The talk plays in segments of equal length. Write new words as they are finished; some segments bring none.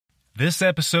This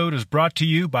episode is brought to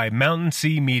you by Mountain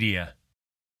Sea Media.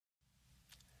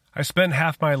 I spent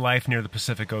half my life near the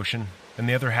Pacific Ocean and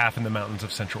the other half in the mountains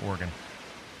of Central Oregon.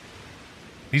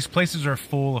 These places are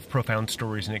full of profound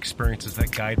stories and experiences that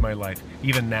guide my life,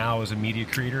 even now as a media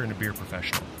creator and a beer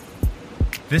professional.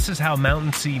 This is how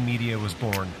Mountain Sea Media was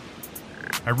born.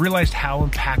 I realized how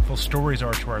impactful stories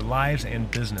are to our lives and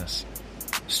business.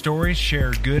 Stories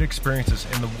share good experiences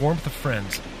and the warmth of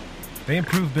friends. They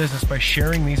improve business by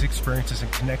sharing these experiences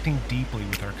and connecting deeply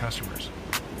with our customers.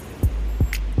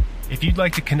 If you'd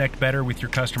like to connect better with your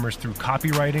customers through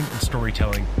copywriting and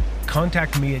storytelling,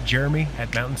 contact me at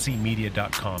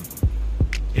jeremy@mountainseamedia.com.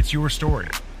 It's your story.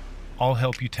 I'll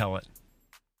help you tell it.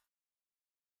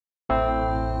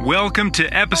 Welcome to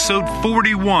episode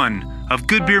 41 of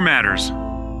Good Beer Matters.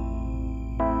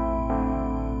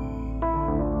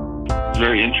 It's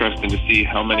very interesting to see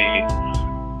how many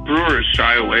brewers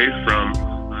shy away from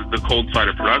the cold side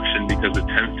of production because it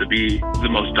tends to be the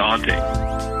most daunting.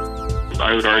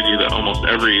 I would argue that almost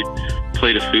every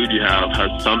plate of food you have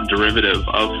has some derivative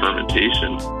of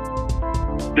fermentation.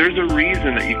 There's a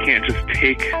reason that you can't just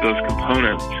take those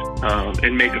components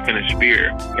and make a finished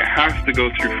beer. It has to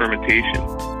go through fermentation.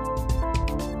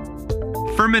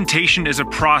 Fermentation is a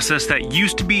process that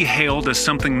used to be hailed as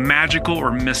something magical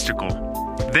or mystical.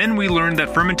 Then we learned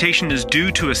that fermentation is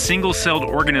due to a single-celled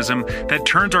organism that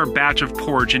turns our batch of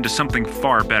porridge into something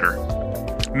far better.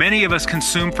 Many of us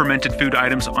consume fermented food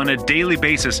items on a daily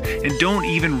basis and don't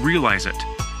even realize it.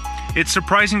 It's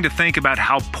surprising to think about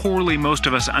how poorly most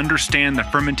of us understand the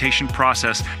fermentation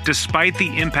process despite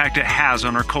the impact it has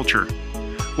on our culture.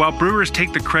 While brewers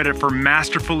take the credit for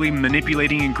masterfully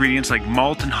manipulating ingredients like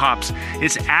malt and hops,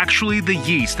 it's actually the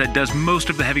yeast that does most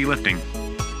of the heavy lifting.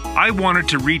 I wanted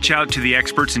to reach out to the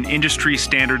experts and industry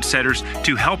standard setters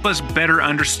to help us better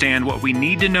understand what we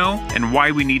need to know and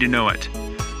why we need to know it.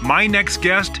 My next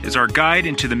guest is our guide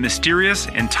into the mysterious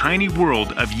and tiny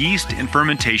world of yeast and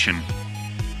fermentation.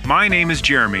 My name is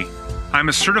Jeremy. I'm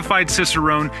a certified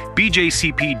Cicerone,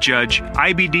 BJCP judge,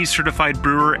 IBD certified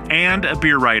brewer, and a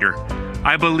beer writer.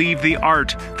 I believe the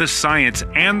art, the science,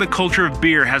 and the culture of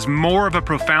beer has more of a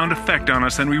profound effect on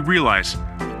us than we realize.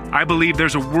 I believe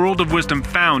there's a world of wisdom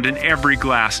found in every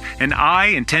glass, and I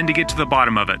intend to get to the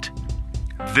bottom of it.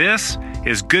 This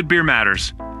is Good Beer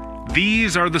Matters.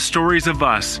 These are the stories of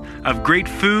us, of great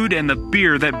food and the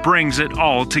beer that brings it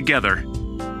all together.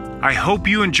 I hope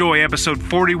you enjoy episode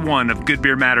 41 of Good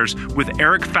Beer Matters with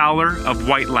Erik Fowler of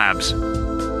White Labs. Good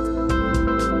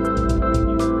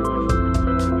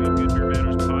Beer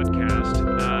Matters podcast.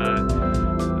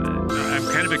 I'm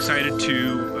kind of excited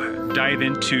to dive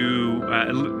into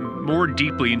more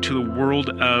deeply into the world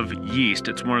of yeast.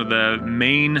 It's one of the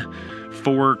main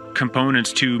four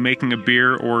components to making a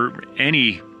beer or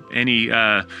any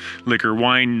liquor,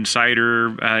 wine,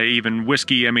 cider, even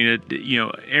whiskey. I mean,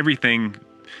 everything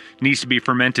needs to be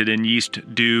fermented, and yeast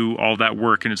do all that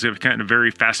work, and it's a kind of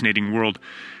very fascinating world.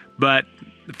 But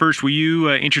first, will you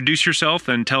introduce yourself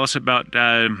and tell us about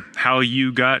how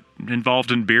you got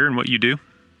involved in beer and what you do?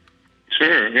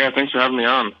 Sure. Yeah, thanks for having me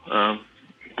on.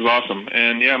 It was awesome.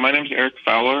 And yeah, my name is Erik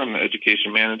Fowler. I'm the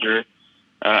education manager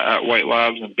at White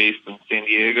Labs. I'm based in San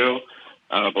Diego,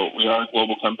 but we are a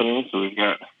global company, so we've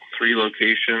got 3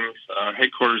 locations.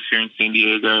 Headquarters here in San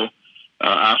Diego,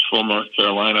 Asheville, North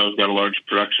Carolina. We've got a large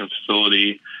production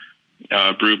facility,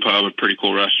 brew pub, a pretty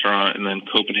cool restaurant, and then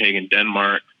Copenhagen,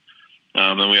 Denmark.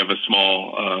 Then we have a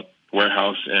small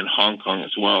warehouse in Hong Kong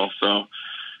as well. So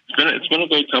it's been a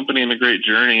great company and a great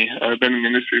journey. I've been in the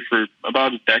industry for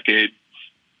about a decade.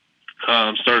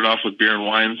 Started off with beer and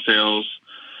wine sales,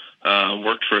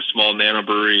 worked for a small nano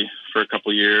brewery for a couple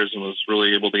of years and was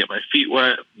really able to get my feet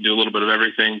wet, do a little bit of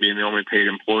everything, being the only paid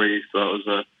employee. So it was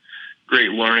a great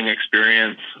learning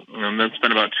experience. And then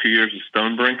spent about 2 years with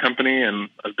Stone Brewing Company, and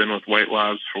I've been with White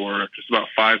Labs for just about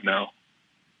 5 now.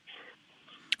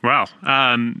 Wow.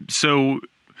 So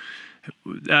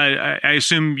I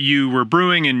assume you were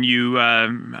brewing, and you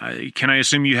can I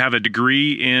assume you have a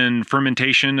degree in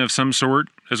fermentation of some sort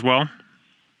as well?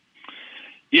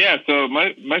 Yeah, so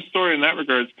my story in that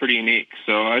regard is pretty unique.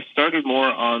 So I started more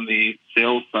on the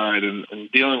sales side, and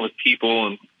dealing with people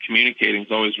and communicating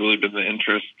has always really been the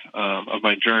interest of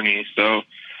my journey. So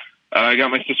I got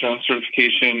my Cicerone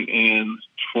certification in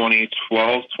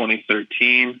 2012,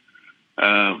 2013.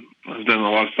 I've done a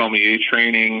lot of sommelier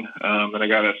training, and I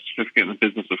got a certificate in the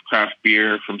business of craft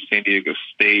beer from San Diego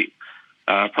State,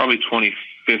 probably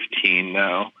 2015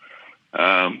 now.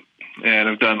 And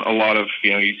I've done a lot of,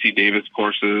 UC Davis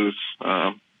courses,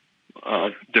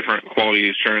 different quality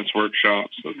assurance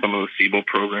workshops, some of the Siebel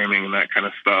programming and that kind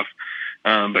of stuff.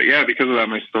 But yeah, because of that,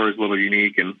 my story is a little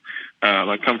unique, and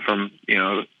I come from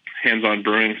hands-on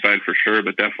brewing side for sure,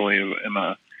 but definitely am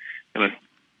a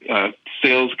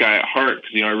sales guy at heart,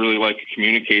 because I really like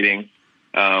communicating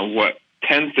what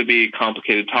tends to be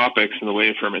complicated topics in the way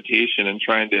of fermentation, and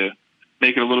trying to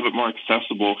make it a little bit more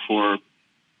accessible for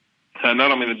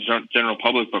not only the general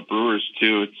public but brewers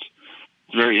too. It's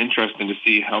very interesting to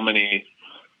see how many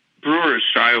brewers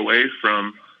shy away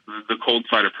from the cold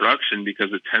side of production,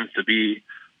 because it tends to be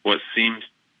what seems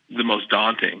the most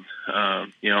daunting. A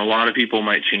lot of people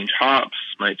might change hops,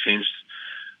 might change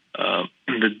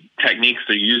the techniques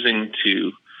they're using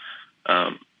to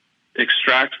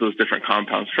extract those different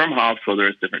compounds from hops, whether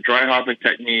it's different dry hopping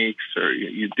techniques or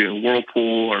you're doing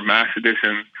whirlpool or mash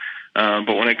addition.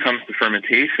 But when it comes to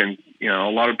fermentation, a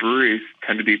lot of breweries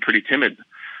tend to be pretty timid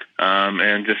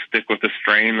and just stick with a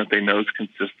strain that they know is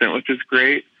consistent, which is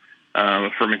great. A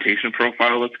fermentation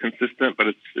profile that's consistent, but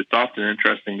it's often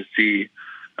interesting to see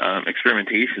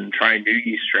experimentation, trying new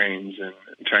yeast strains and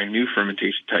trying new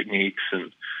fermentation techniques,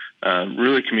 and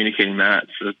really communicating that.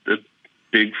 So it's a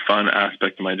big fun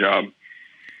aspect of my job.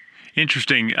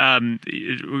 Interesting.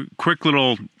 Quick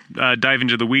little dive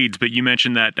into the weeds, but you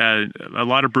mentioned that a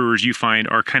lot of brewers you find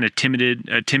are kind of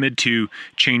timid to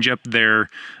change up their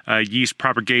yeast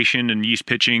propagation and yeast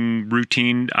pitching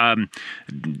routine.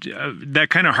 That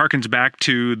kind of harkens back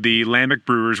to the lambic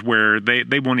brewers, where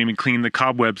they won't even clean the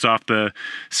cobwebs off the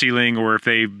ceiling, or if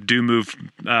they do move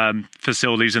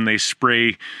facilities and they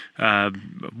spray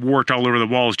wort all over the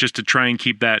walls just to try and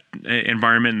keep that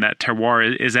environment and that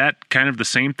terroir. Is that kind of the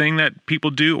same thing that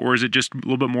people do, or is it just a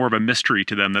little bit more of a mystery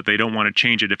to them that they don't want to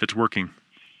change it if it's working?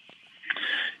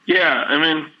 Yeah,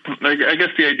 I guess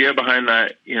the idea behind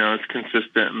that, it's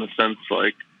consistent in the sense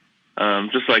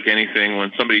just like anything,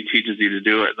 when somebody teaches you to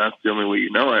do it, that's the only way you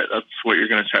know it, that's what you're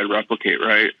going to try to replicate,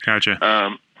 right? Gotcha.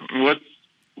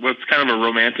 What's kind of a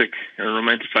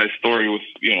romanticized story with,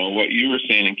 what you were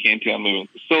saying in Cantillon moving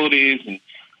facilities and,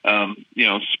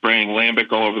 spraying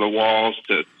lambic all over the walls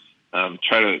to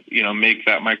try to, make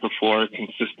that microflora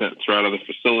consistent throughout other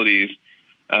facilities.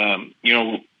 When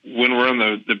we're in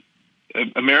the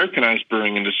Americanized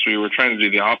brewing industry, we're trying to do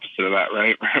the opposite of that,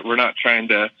 right? We're not trying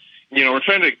to, we're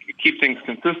trying to keep things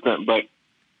consistent, but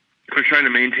we're trying to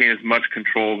maintain as much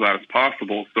control of that as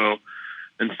possible. So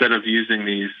instead of using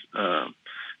these,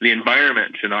 the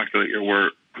environment to inoculate your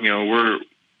wort, we're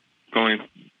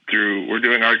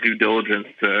doing our due diligence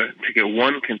to get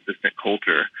one consistent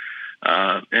culture,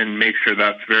 and make sure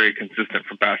that's very consistent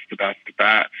from batch to batch to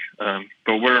batch.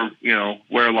 But where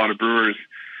a lot of brewers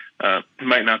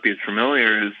might not be as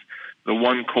familiar is the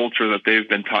one culture that they've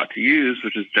been taught to use,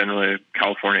 which is generally a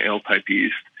California ale type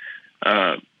yeast.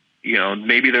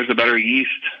 Maybe there's a better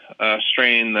yeast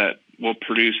strain that will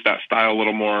produce that style a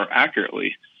little more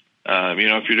accurately.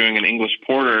 If you're doing an English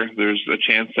porter, there's a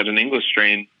chance that an English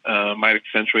strain might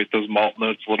accentuate those malt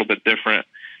notes a little bit different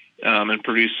and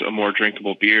produce a more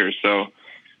drinkable beer. So,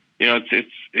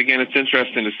 it's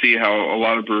interesting to see how a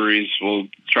lot of breweries will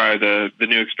try the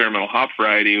new experimental hop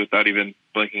variety without even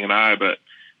blinking an eye, but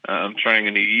trying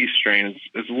a new yeast strain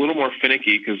is a little more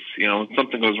finicky, because, when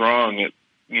something goes wrong, it,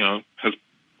 has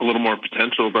a little more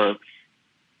potential to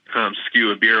skew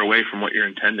a beer away from what you're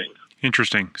intending.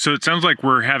 Interesting. So it sounds like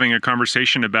we're having a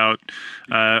conversation about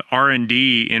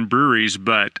R&D in breweries,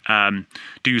 but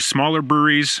do smaller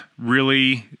breweries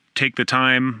really take the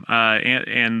time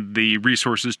and the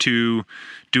resources to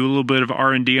do a little bit of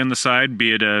R&D on the side,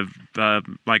 be it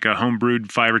like a home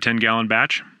brewed 5 or 10 gallon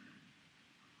batch?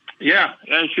 Yeah,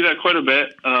 I see that quite a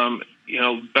bit.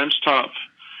 Benchtop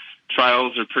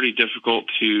trials are pretty difficult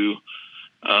to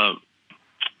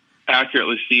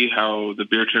accurately see how the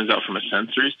beer turns out from a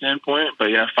sensory standpoint. But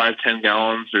yeah, 5-10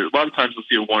 gallons, or a lot of times we'll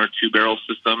see a 1 or 2 barrel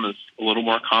system is a little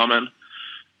more common.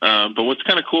 But what's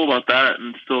kind of cool about that,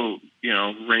 and still,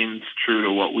 reigns true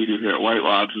to what we do here at White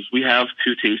Labs, is we have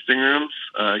 2 tasting rooms.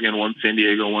 Again, one San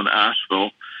Diego, one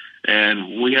Asheville.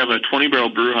 And we have a 20 barrel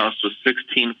brew house with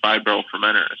 16 5-barrel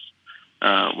fermenters,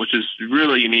 which is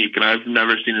really unique. And I've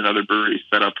never seen another brewery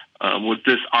set up with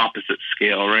this opposite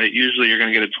scale, right? Usually you're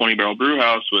going to get a 20 barrel brew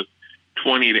house with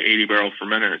 20 to 80 barrel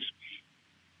fermenters.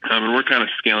 And we're kind of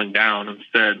scaling down.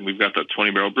 Instead, we've got that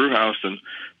 20 barrel brew house and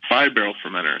 5-barrel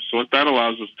fermenters. So what that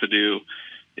allows us to do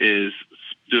is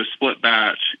do a split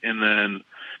batch and then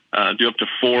do up to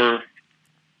 4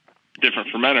 different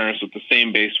fermenters with the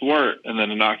same base wort, and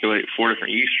then inoculate 4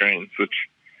 different yeast strains, which,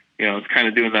 it's kind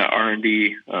of doing that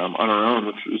R&D on our own,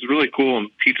 which is really cool and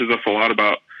teaches us a lot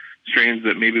about strains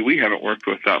that maybe we haven't worked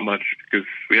with that much, because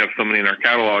we have so many in our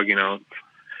catalog. You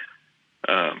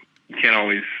can't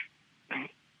always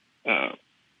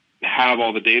have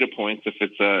all the data points if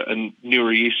it's a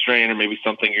newer yeast strain or maybe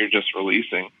something you're just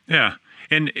releasing. Yeah.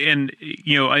 And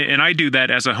I do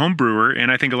that as a home brewer,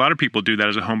 and I think a lot of people do that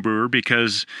as a home brewer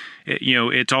because,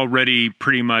 it's already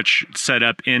pretty much set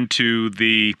up into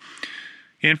the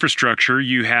infrastructure.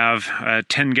 You have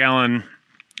 10 gallons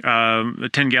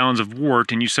of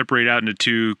wort, and you separate out into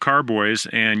 2 carboys,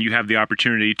 and you have the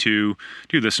opportunity to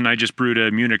do this. And I just brewed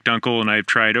a Munich Dunkel, and I've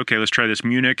tried, let's try this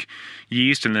Munich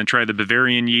yeast and then try the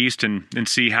Bavarian yeast and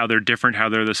see how they're different, how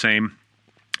they're the same.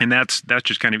 And that's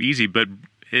just kind of easy. But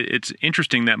it's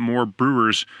interesting that more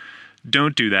brewers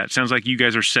don't do that. It sounds like you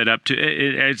guys are set up to.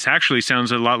 It actually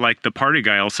sounds a lot like the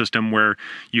Party-Guile system, where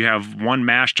you have one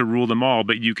mash to rule them all,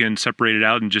 but you can separate it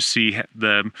out and just see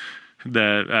the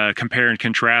compare and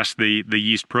contrast the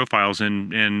yeast profiles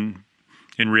in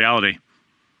reality.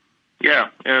 Yeah,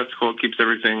 it's cool. It keeps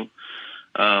everything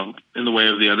in the way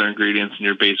of the other ingredients in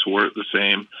your base wort the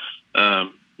same.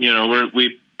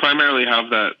 We primarily have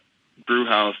that brew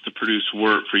house to produce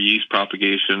wort for yeast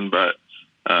propagation, but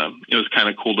it was kind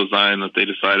of cool design that they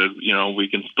decided, we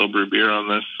can still brew beer on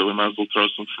this, so we might as well throw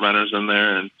some fermenters in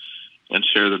there and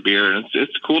share the beer. And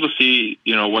it's cool to see,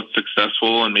 what's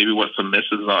successful and maybe what some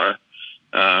misses are.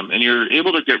 And you're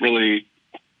able to get really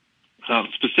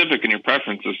specific in your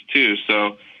preferences too.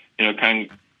 So, kind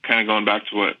of going back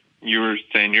to what you were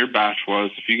saying your batch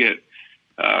was, if you get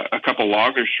a couple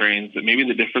lager strains that maybe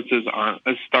the differences aren't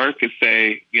as stark as,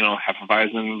 say,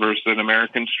 Hefeweizen versus an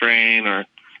American strain, or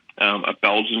a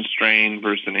Belgian strain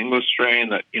versus an English strain,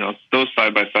 that, those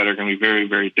side by side are going to be very,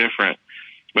 very different.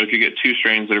 But if you get 2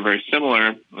 strains that are very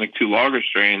similar, like 2 lager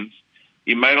strains,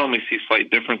 you might only see slight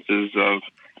differences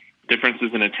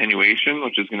in attenuation,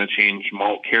 which is going to change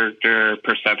malt character,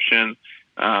 perception.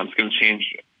 It's going to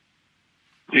change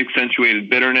the accentuated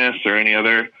bitterness or any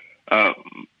other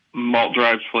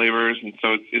malt-derived flavors. And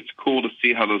so it's cool to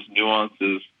see how those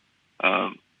nuances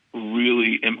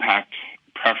really impact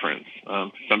preference.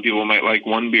 Some people might like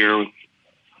one beer with,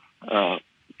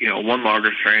 one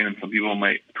lager strain, and some people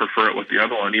might prefer it with the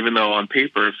other one, even though on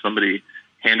paper, if somebody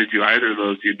handed you either of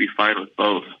those, you'd be fine with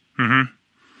both. Mm-hmm.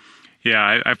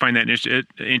 Yeah, I find that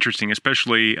interesting,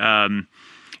 especially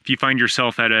if you find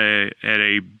yourself at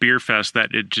a beer fest that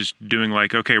it's just doing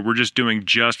like, okay, we're just doing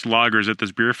just lagers at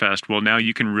this beer fest. Well, now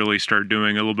you can really start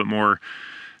doing a little bit more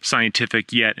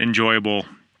scientific yet enjoyable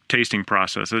tasting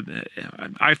process.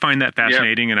 I find that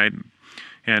fascinating, yeah.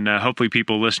 and hopefully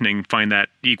people listening find that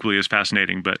equally as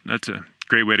fascinating. But that's a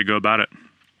great way to go about it.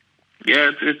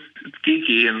 Yeah, it's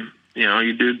geeky, and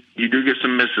you do get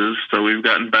some misses. So we've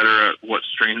gotten better at what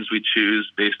strains we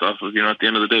choose based off of, at the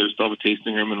end of the day, we still have a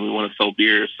tasting room and we want to sell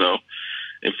beer. So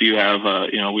if you have,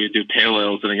 we do pale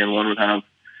ales, and again, one would have,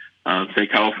 say,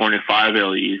 California 5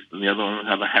 ale yeast, and the other one would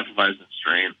have a Hefeweizen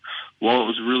strain. Well, it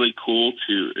was really cool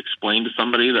to explain to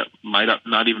somebody that might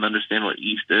not even understand what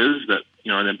yeast is, that,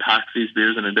 it impacts these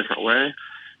beers in a different way.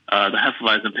 The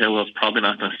Hefeweizen pale ale is probably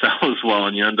not going to sell as well,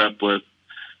 and you end up with,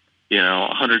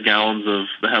 100 gallons of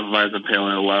the Hefeweizen pale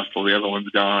ale left while the other one's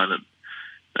gone,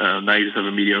 and now you just have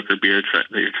a mediocre beer that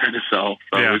you're trying to sell.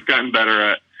 So yeah. We've gotten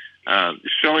better at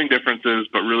showing differences,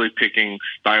 but really picking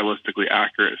stylistically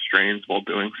accurate strains while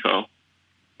doing so.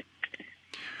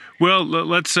 Well,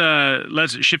 let's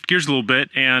shift gears a little bit,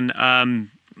 and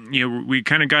we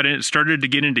kind of started to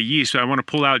get into yeast. So I want to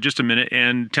pull out just a minute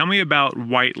and tell me about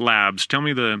White Labs. Tell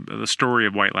me the story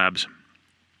of White Labs.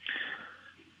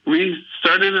 We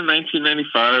started in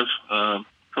 1995,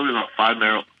 probably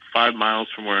about 5 miles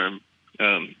from where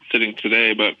I'm sitting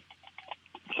today. But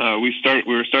we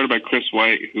were started by Chris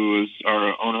White, who was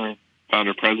our owner,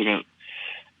 founder, president.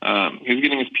 He was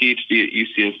getting his PhD at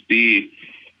UCSD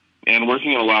and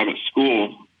working in a lab at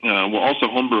school, while also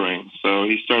homebrewing. So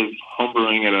he started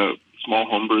homebrewing at a small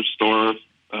homebrew store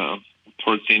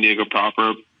towards San Diego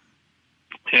proper,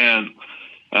 and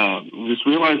just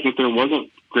realized that there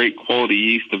wasn't great quality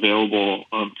yeast available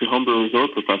to homebrewers or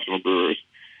professional brewers.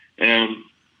 And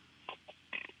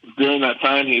during that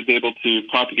time, he was able to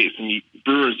propagate some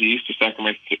brewer's yeast, or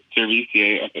Saccharomyces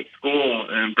cerevisiae, up at school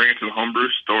and bring it to the homebrew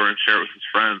store and share it with his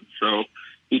friends. So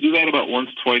he'd do that about once,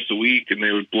 twice a week, and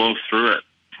they would blow through it.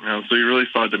 So he really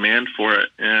saw demand for it.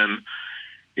 And,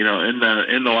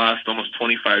 in the last almost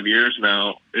 25 years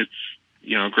now, it's,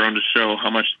 grown to show how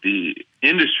much the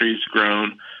industry's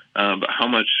grown, but how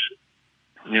much,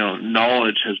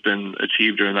 knowledge has been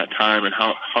achieved during that time, and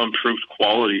how improved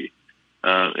quality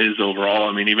is overall.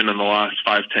 I mean, even in the last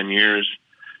 5-10 years,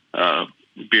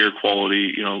 beer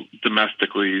quality,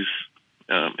 domestically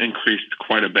has increased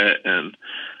quite a bit, and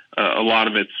a lot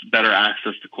of it's better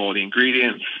access to quality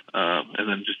ingredients, and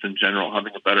then just in general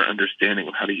having a better understanding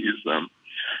of how to use them.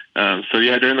 So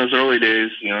yeah, during those early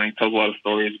days, he tells a lot of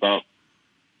stories about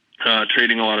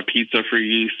trading a lot of pizza for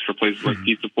yeast for places like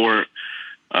Pizza Port,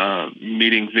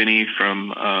 meeting Vinny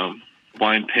from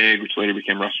Blind Pig, which later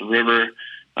became Russian River.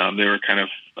 They were kind of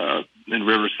in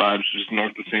Riverside, which is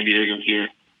north of San Diego here,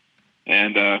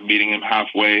 and meeting him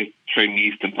halfway, trading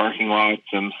yeast in parking lots.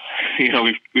 And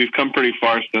we've come pretty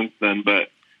far since then. But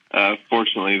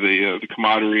fortunately, the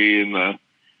camaraderie and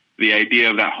the idea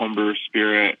of that homebrewer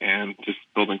spirit and just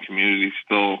building community is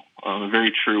still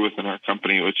very true within our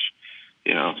company, which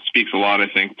speaks a lot, I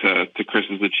think, to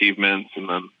Chris's achievements and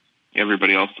then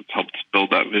everybody else that's helped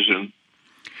build that vision.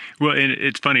 Well, and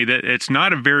it's funny that it's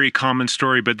not a very common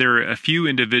story, but there are a few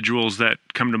individuals that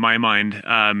come to my mind,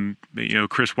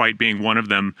 Chris White being one of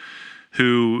them,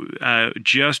 who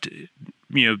just,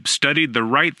 studied the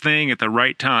right thing at the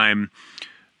right time,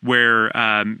 where,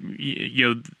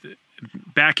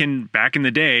 back in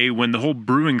the day when the whole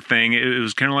brewing thing, it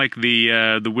was kind of like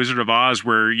the Wizard of Oz,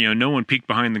 where no one peeked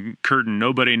behind the curtain,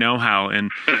 nobody know how,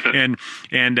 and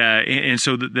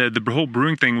so the whole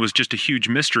brewing thing was just a huge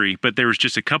mystery. But there was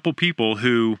just a couple people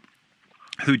who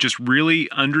just really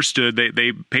understood.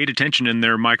 They paid attention in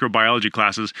their microbiology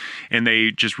classes, and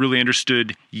they just really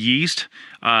understood yeast.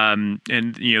 And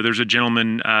there's a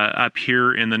gentleman up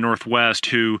here in the Northwest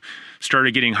who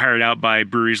started getting hired out by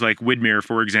breweries like Widmer,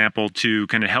 for example, to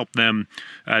kind of help them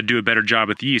do a better job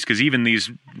with yeast. Because even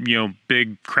these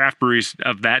big craft breweries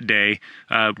of that day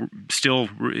still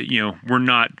were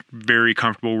not very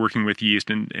comfortable working with yeast,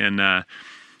 and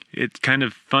it's kind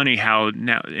of funny how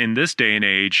now in this day and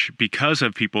age, because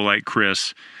of people like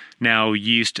Chris, now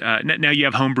yeast. Now you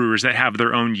have home brewers that have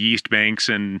their own yeast banks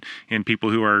and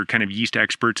people who are kind of yeast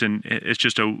experts, and it's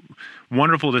just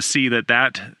wonderful to see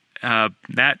that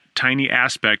tiny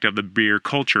aspect of the beer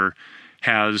culture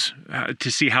has to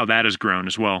see how that has grown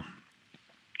as well.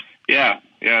 Yeah,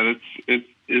 it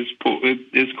is cool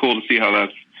to see how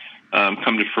that's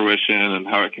come to fruition and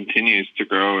how it continues to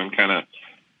grow and kind of.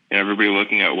 Everybody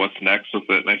looking at what's next with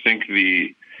it. And I think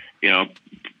 10,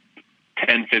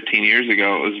 15 years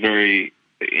ago, it was very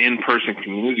in-person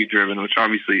community driven, which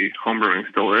obviously homebrewing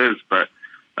still is. But,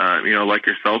 like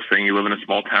yourself saying, you live in a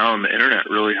small town, the internet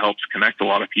really helps connect a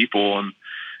lot of people. And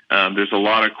there's a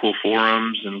lot of cool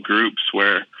forums and groups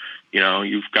where,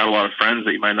 you've got a lot of friends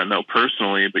that you might not know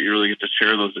personally, but you really get to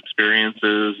share those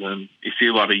experiences. And you see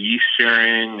a lot of yeast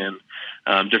sharing and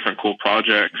different cool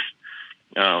projects.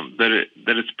 That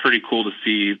it's pretty cool to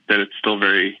see that it's still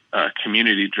very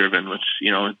community driven, which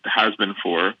it has been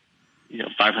for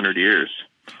 500 years.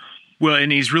 Well, and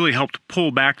he's really helped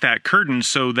pull back that curtain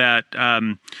so that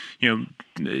the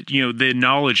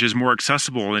knowledge is more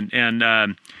accessible.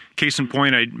 And case in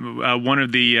point, one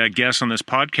of the guests on this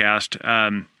podcast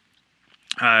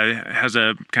has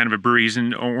a kind of a brewery. He's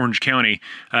in Orange County,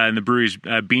 and the brewery's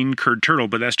Bean Curd Turtle,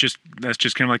 but that's just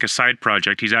kind of like a side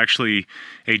project. He's actually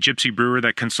a gypsy brewer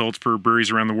that consults for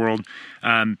breweries around the world.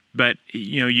 But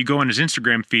you go on his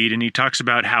Instagram feed, and he talks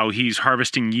about how he's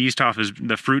harvesting yeast off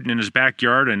the fruit in his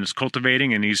backyard and is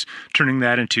cultivating, and he's turning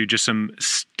that into just some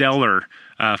stellar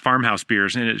farmhouse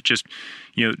beers. And it's just,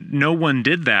 no one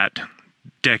did that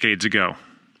decades ago.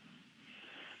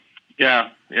 Yeah,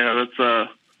 that's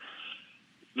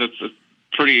a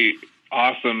pretty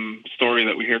awesome story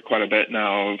that we hear quite a bit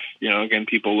now of, again,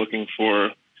 people looking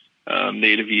for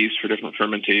native yeast for different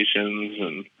fermentations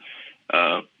and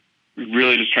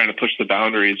really just trying to push the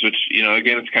boundaries, which,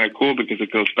 again, it's kind of cool because it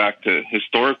goes back to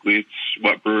historically, it's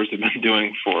what brewers have been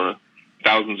doing for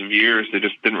thousands of years. They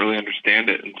just didn't really understand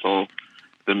it until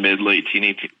the mid to late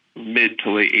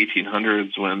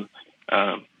 1800s when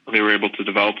they were able to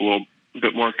develop a little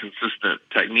bit more consistent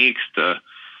techniques to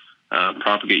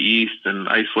propagate yeast and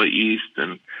isolate yeast,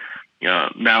 and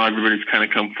now everybody's kind of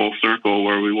come full circle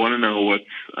where we want to know what's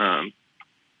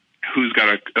who's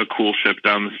got a cool ship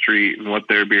down the street and what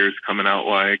their beer is coming out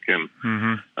like, and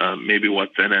maybe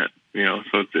what's in it.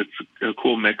 So it's a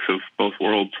cool mix of both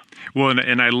worlds. Well,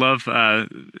 and I love,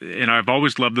 and I've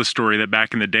always loved the story that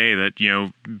back in the day that,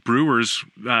 brewers,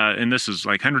 and this is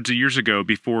like hundreds of years ago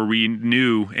before we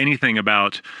knew anything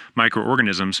about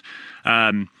microorganisms,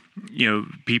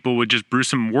 people would just brew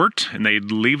some wort and they'd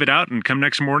leave it out, and come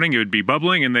next morning it would be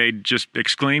bubbling, and they'd just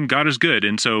exclaim, "God is good."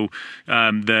 And so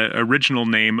the original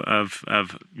name of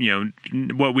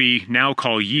what we now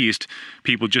call yeast,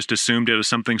 people just assumed it was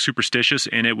something superstitious,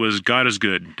 and it was God is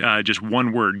good. Just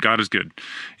one word, God is good.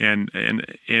 And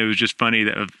it was just funny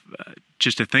that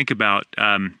just to think about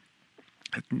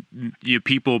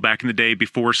people back in the day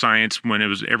before science, when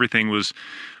everything was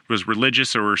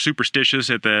religious or superstitious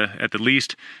at the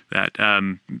least, that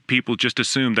people just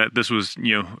assumed that this was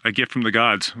a gift from the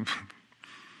gods.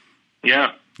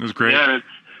 Yeah. It was great. Yeah, it's,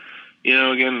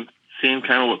 again, seeing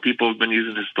kind of what people have been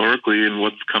using historically, and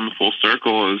what's come full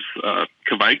circle is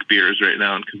Kvike beers right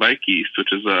now, and Kvike yeast,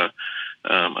 which is a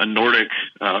Nordic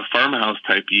farmhouse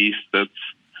type yeast that's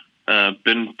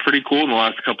been pretty cool in the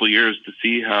last couple of years to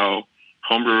see how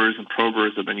homebrewers and pro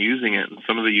brewers have been using it. And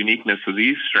some of the uniqueness of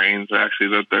these strains are actually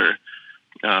that they're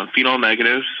phenol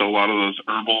negative, so a lot of those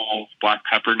herbal black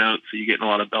pepper notes that you get in a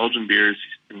lot of Belgian beers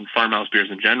and farmhouse beers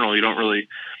in general, you don't really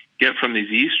get from these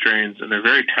yeast strains, and they're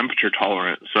very temperature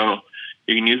tolerant. So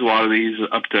you can use a lot of these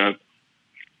up to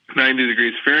 90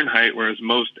 degrees Fahrenheit, whereas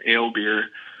most ale beer,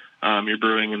 you're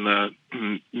brewing in the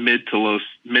mid to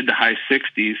high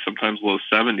 60s, sometimes low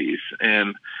 70s.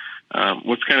 And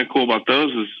what's kind of cool about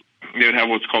those is they would have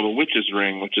what's called a witch's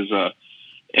ring, which is a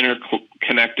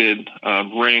interconnected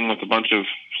ring with a bunch of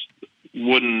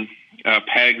wooden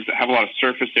pegs that have a lot of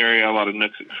surface area, a lot of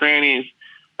nooks and crannies.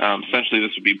 Essentially,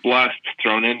 this would be blessed,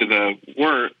 thrown into the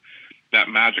wort. That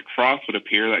magic froth would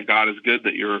appear, that God is good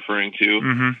that you're referring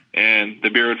to, and the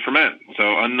beer would ferment.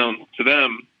 So unknown to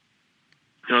them,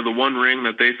 the one ring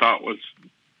that they thought was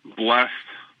blessed,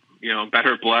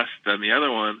 better blessed than the other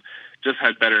one, just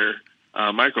had better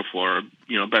microflora,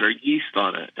 better yeast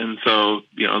on it. And so,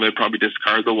 they'd probably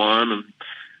discard the one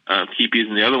and keep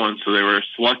using the other one. So they were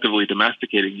selectively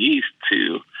domesticating yeast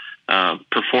to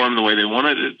perform the way they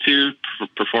wanted it to,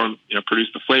 produce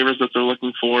the flavors that they're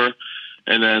looking for.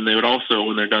 And then they would also,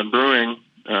 when they're done brewing,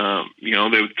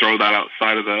 they would throw that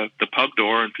outside of the pub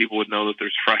door, and people would know that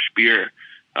there's fresh beer.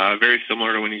 Very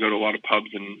similar to when you go to a lot of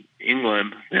pubs in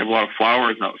England, they have a lot of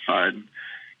flowers outside.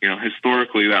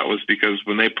 Historically, that was because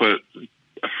when they put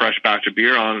a fresh batch of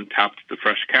beer on and tapped the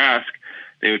fresh cask,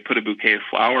 they would put a bouquet of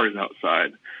flowers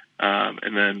outside.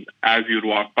 And then as you would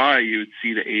walk by, you would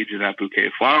see the age of that bouquet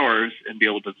of flowers and be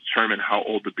able to determine how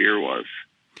old the beer was.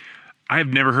 I've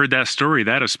never heard that story.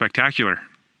 That is spectacular.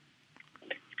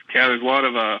 Yeah, there's a lot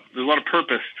of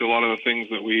purpose to a lot of the things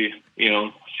that we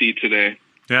see today.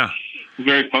 Yeah,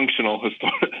 very functional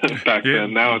back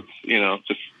then. Now it's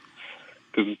just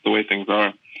because it's the way things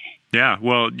are. Yeah,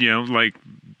 well, like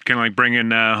kind of like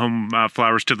bringing home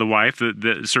flowers to the wife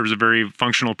that serves a very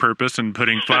functional purpose, and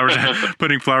putting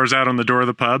flowers out on the door of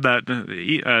the pub, that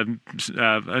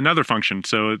another function.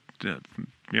 So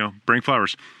bring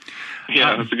flowers.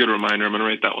 Yeah, that's a good reminder. I'm going to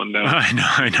write that one down.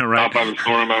 I know, right? I'll have a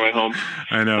store on my way home.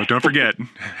 I know. Don't forget.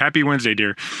 Happy Wednesday,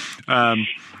 dear.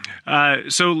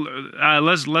 So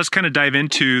let's kind of dive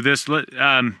into this.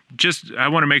 I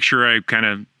want to make sure I kind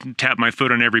of tap my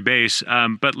foot on every base.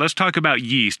 But let's talk about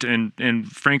yeast,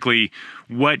 and frankly,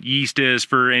 what yeast is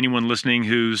for anyone listening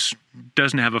who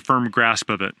doesn't have a firm grasp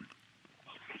of it.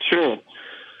 Sure.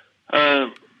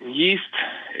 Yeast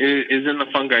is in the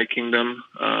fungi kingdom.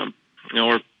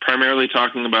 We're primarily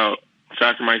talking about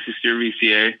Saccharomyces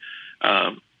cerevisiae.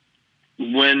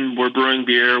 When we're brewing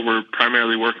beer, we're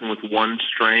primarily working with one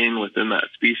strain within that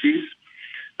species,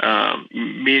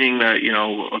 meaning that,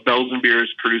 a Belgian beer is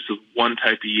produced with one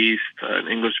type of yeast, an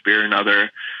English beer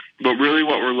another. But really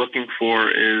what we're looking for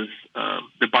is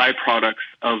the byproducts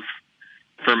of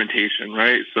fermentation,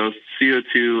 right? So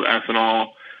CO2,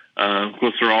 ethanol,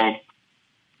 glycerol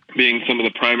being some of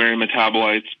the primary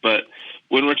metabolites. But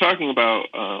when we're talking about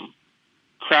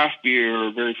craft beer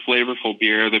or very flavorful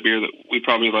beer, the beer that we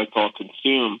probably like to all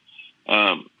consume,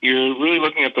 you're really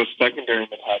looking at those secondary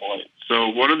metabolites. So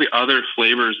what are the other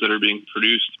flavors that are being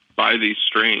produced by these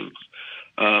strains?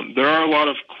 There are a lot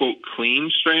of, quote, clean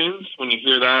strains. When you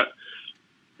hear that,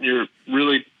 you're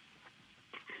really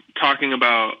talking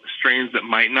about strains that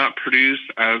might not produce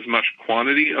as much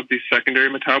quantity of these secondary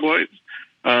metabolites,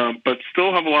 but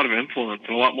still have a lot of influence,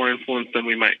 and a lot more influence than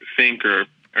we might think or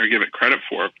give it credit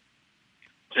for.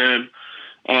 And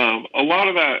a lot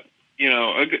of that,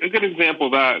 a good example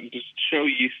of that, just to show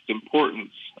yeast's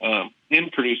importance in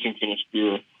producing finished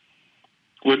beer,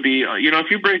 would be,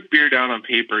 if you break beer down on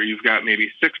paper, you've got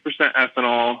maybe 6%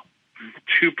 ethanol,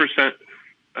 2%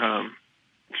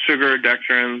 sugar,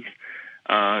 dextrins,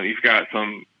 you've got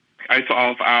some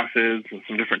isoolic acids and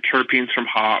some different terpenes from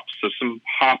hops, so some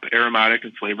hop aromatic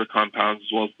and flavor compounds,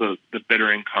 as well as the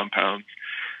bittering compounds.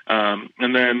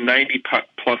 And then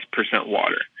 90+%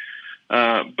 water.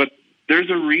 But there's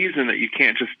a reason that you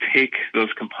can't just take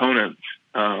those components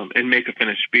and make a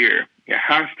finished beer. It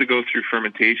has to go through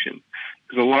fermentation,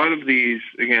 because a lot of these,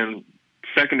 again,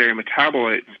 secondary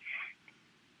metabolites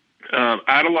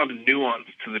add a lot of nuance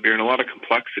to the beer and a lot of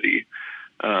complexity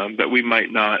that we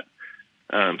might not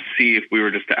see if we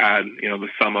were just to add, the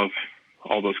sum of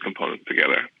all those components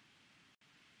together.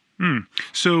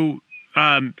 So,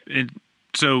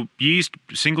 So yeast,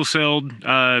 single-celled,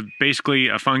 basically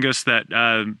a fungus that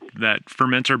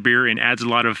ferments our beer and adds a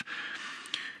lot of,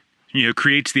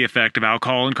 creates the effect of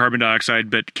alcohol and carbon dioxide,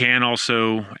 but can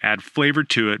also add flavor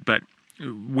to it. But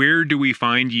where do we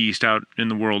find yeast out in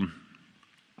the world?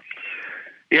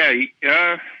 Yeah,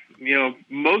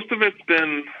 most of it's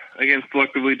been, again,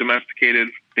 selectively domesticated,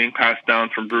 being passed down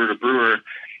from brewer to brewer,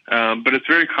 but it's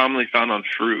very commonly found on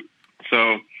fruit.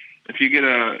 So if you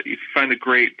find a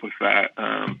grape with that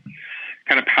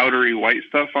kind of powdery white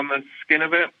stuff on the skin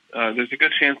of it, there's a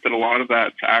good chance that a lot of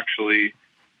that's actually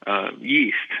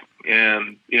yeast.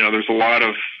 And there's a lot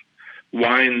of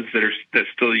wines that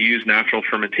still use natural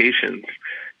fermentations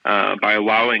by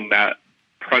allowing that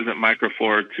present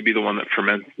microflora to be the one that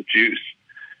ferments the juice.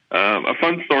 A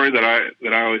fun story that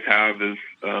I always have is,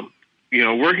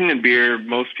 working in beer,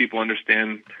 most people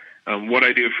understand what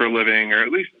I do for a living, or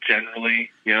at least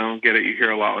generally, get it. You hear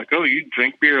a lot like, "Oh, you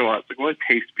drink beer a lot." It's like, well,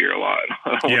 I taste beer a lot.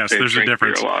 Yes, there's a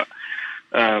difference. Beer a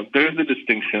lot. There's a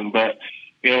distinction, but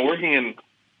working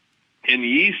in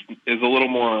yeast is a little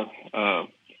more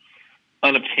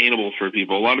unobtainable for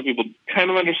people. A lot of people kind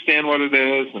of understand what it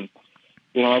is, and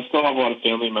I still have a lot of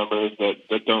family members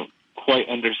that don't quite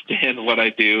understand what I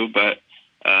do, but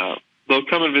they'll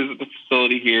come and visit the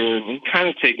facility here and kind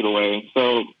of take it away.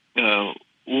 So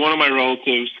one of my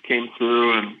relatives came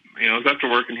through, and I was after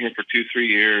working here for 2-3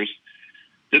 years,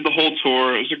 did the whole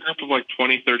tour. It was a group of like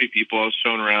 20-30 people I was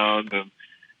showing around, and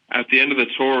at the end of the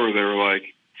tour, they were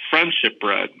like, "Friendship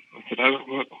bread." I said,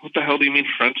 "What the hell do you mean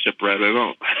friendship bread? I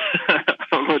don't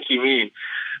know what you mean."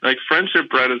 Like, friendship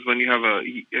bread is when you have a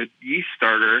yeast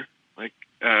starter, like,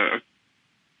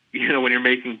 when you're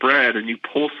making bread and you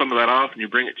pull some of that off and you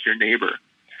bring it to your neighbor.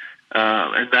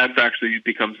 And that actually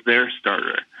becomes their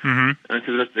starter. Mm-hmm. And I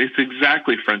said, it's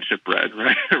exactly friendship bread,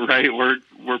 right? Right?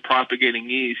 We're propagating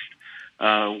yeast.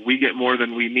 We get more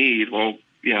than we need. Well,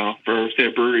 for, say,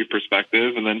 a brewery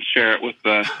perspective, and then share it with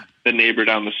the neighbor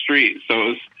down the street. So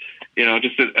it was,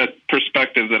 just a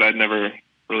perspective that I'd never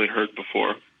really heard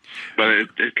before. But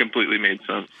it completely made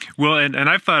sense. Well, and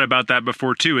I've thought about that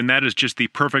before too, and that is just the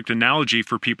perfect analogy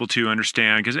for people to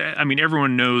understand, because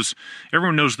everyone knows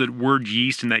that word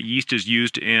yeast, and that yeast is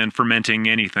used in fermenting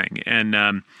anything,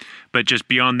 and but just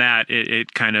beyond that,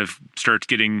 it kind of starts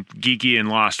getting geeky and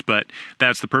lost. But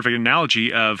that's the perfect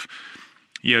analogy of,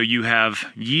 you have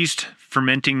yeast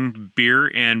fermenting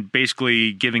beer and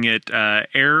basically giving it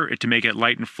air to make it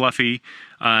light and fluffy,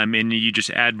 and you just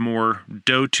add more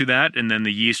dough to that, and then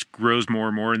the yeast grows more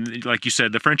and more. And like you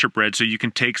said, the friendship bread, so you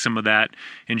can take some of that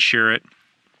and share it.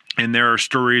 And there are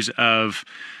stories of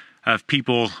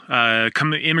people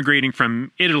immigrating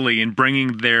from Italy and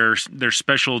bringing their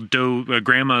special dough,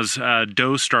 grandma's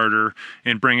dough starter,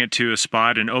 and bring it to a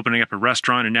spot and opening up a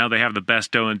restaurant, and now they have the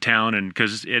best dough in town, and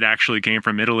because it actually came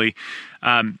from Italy.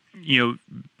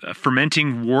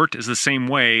 Fermenting wort is the same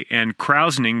way, and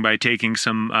krausening by taking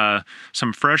some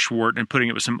fresh wort and putting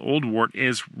it with some old wort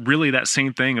is really that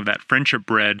same thing of that friendship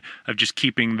bread of just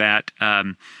keeping that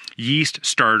yeast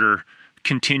starter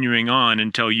continuing on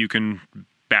until you can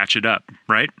batch it up,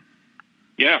 right?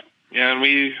 Yeah, and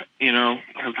we,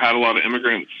 have had a lot of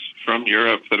immigrants from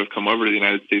Europe that have come over to the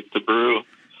United States to brew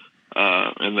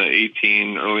in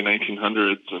the early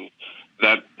 1900s, and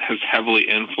that has heavily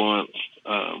influenced,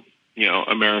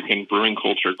 American brewing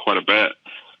culture quite a bit.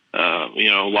 A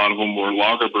lot of them were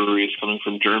lager breweries coming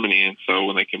from Germany, and so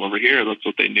when they came over here, that's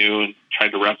what they knew and tried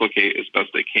to replicate as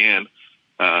best they can.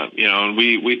 And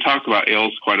we talk about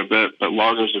ales quite a bit, but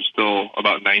lagers are still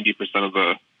about 90% of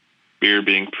the beer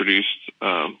being produced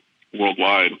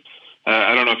worldwide.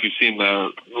 I don't know if you've seen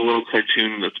the little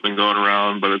cartoon that's been going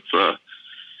around, but it's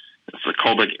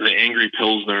called like the Angry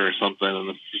Pilsner or something, and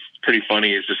it's just pretty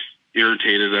funny. It's just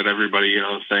irritated at everybody,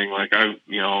 saying like,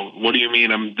 what do you mean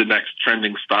I'm the next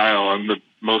trending style? I'm the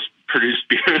most produced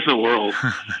beer in the world.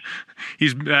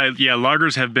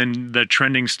 Lagers have been the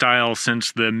trending style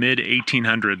since the mid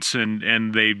 1800s,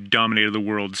 and they dominated the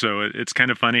world. So it's kind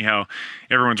of funny how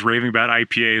everyone's raving about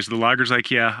IPAs. The lager's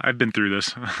like, yeah, I've been through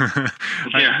this.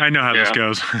 I know how this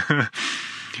goes.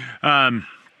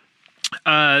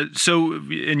 So,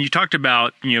 and you talked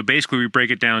about, basically we break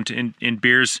it down to in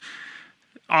beers.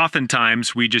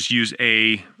 Oftentimes we just use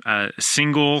a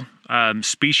single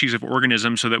species of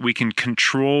organism so that we can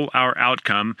control our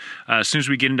outcome. As soon as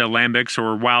we get into lambics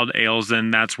or wild ales, then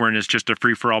that's when it's just a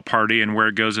free-for-all party, and where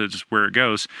it goes is where it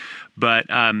goes. But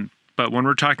when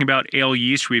we're talking about ale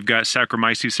yeast, we've got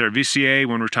Saccharomyces cerevisiae.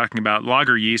 When we're talking about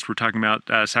lager yeast, we're talking about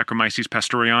Saccharomyces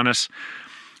pastorianus.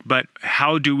 but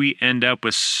how do we end up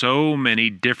with so many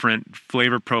different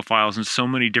flavor profiles and so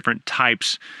many different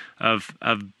types of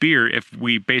beer if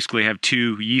we basically have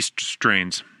 2 yeast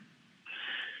strains?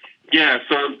 Yeah,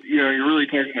 so you're really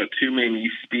talking about 2 main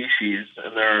yeast species,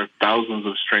 and there are thousands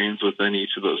of strains within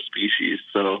each of those species.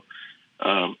 So,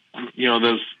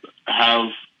 those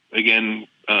have, again,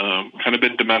 kind of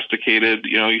been domesticated.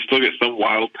 You still get some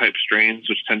wild type strains,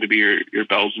 which tend to be your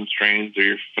Belgian strains or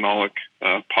your phenolic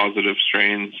positive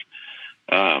strains.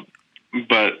 But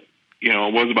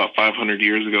it was about 500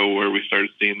 years ago where we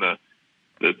started seeing the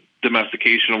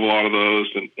domestication of a lot of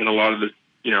those, and a lot of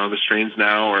the strains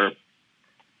now are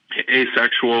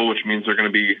asexual, which means they're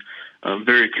going to be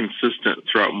very consistent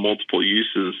throughout multiple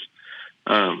uses.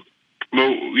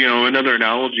 Another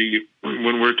analogy,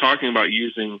 when we're talking about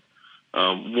using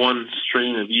one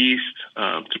strain of yeast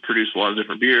to produce a lot of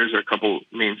different beers, or a couple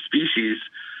main species,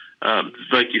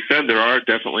 like you said, there are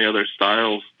definitely other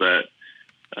styles that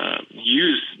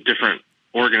use different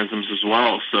organisms as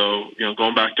well. So,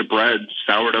 going back to bread,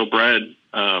 sourdough bread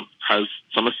has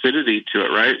some acidity to it,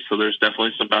 right? So there's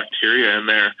definitely some bacteria in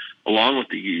there along with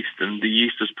the yeast, and the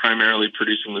yeast is primarily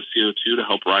producing the CO2 to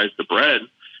help rise the bread,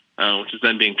 which is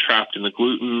then being trapped in the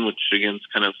gluten, which again is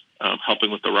kind of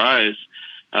helping with the rise.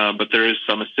 But there is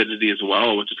some acidity as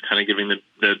well, which is kind of giving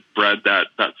the bread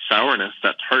that sourness,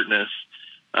 that tartness.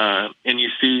 And you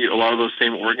see a lot of those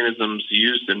same organisms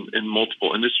used in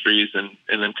multiple industries and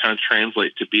then kind of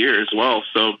translate to beer as well.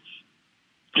 So,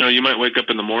 you might wake up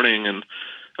in the morning and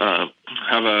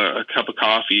have a cup of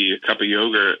coffee, a cup of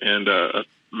yogurt, and a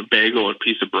bagel or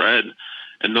piece of bread.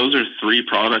 And those are 3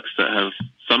 products that have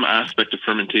some aspect of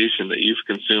fermentation that you've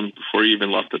consumed before you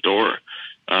even left the door.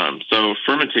 So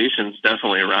fermentation is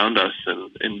definitely around us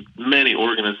in many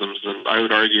organisms, and I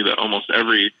would argue that almost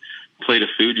every plate of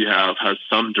food you have has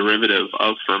some derivative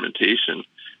of fermentation.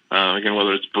 Again,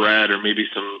 whether it's bread or maybe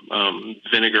some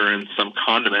vinegar and some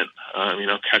condiment,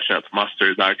 ketchup,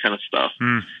 mustard, that kind of stuff.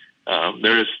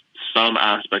 There is some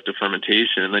aspect of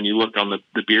fermentation. And then you look on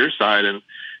the beer side, and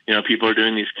people are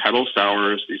doing these kettle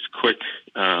sours, these quick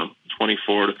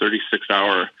 24 to 36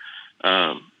 hour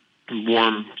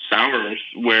warm sours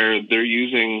where they're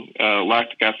using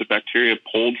lactic acid bacteria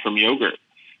pulled from yogurt.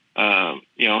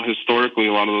 Historically,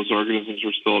 a lot of those organisms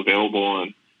were still available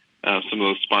in some of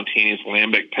those spontaneous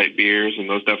lambic type beers, and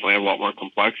those definitely have a lot more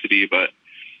complexity. But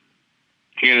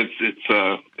again,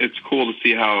 it's cool to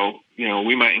see how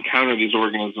we might encounter these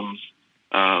organisms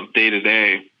day to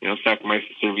day.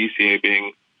 Saccharomyces cerevisiae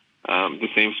being the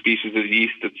same species of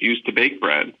yeast that's used to bake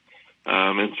bread,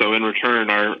 and so in return,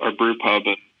 our brew pub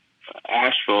in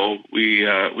Asheville,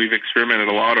 we've experimented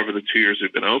a lot over the 2 years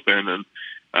we've been open, and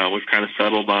we've kind of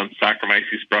settled on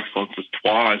Saccharomyces bruxellensis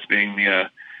trois as being the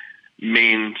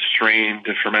main strain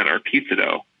to ferment our pizza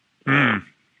dough,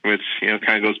 which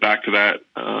kind of goes back to that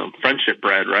friendship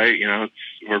bread, right?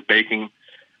 We're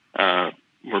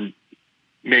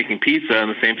making pizza in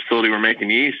the same facility we're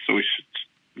making yeast, so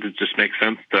it just makes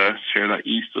sense to share that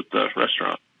yeast with the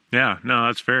restaurant. Yeah, no,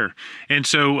 that's fair. And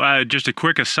so, just a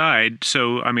quick aside.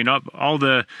 So, I mean, all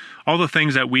the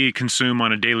things that we consume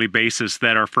on a daily basis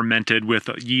that are fermented with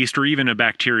yeast or even a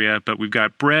bacteria, but we've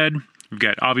got bread, we've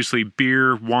got obviously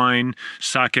beer, wine,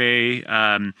 sake,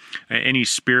 any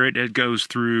spirit that goes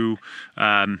through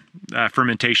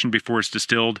fermentation before it's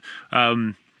distilled.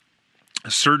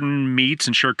 Certain meats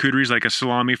and charcuteries, like a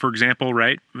salami, for example,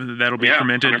 right? That'll be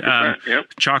fermented.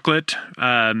 Yep. Chocolate.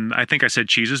 I think I said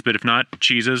cheeses, but if not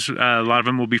cheeses, a lot of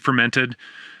them will be fermented.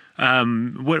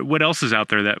 What else is out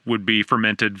there that would be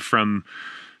fermented from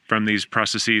these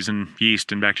processes and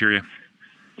yeast and bacteria?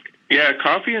 Yeah,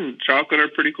 coffee and chocolate are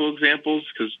pretty cool examples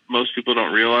because most people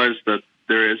don't realize that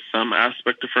there is some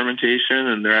aspect of fermentation,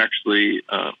 and there actually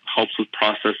helps with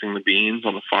processing the beans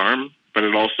on the farm, but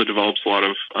it also develops a lot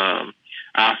of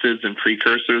acids and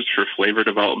precursors for flavor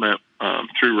development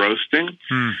through roasting.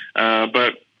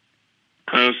 But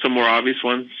some more obvious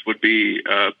ones would be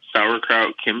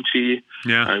sauerkraut, kimchi.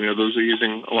 Yeah. Those are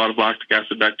using a lot of lactic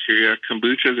acid bacteria.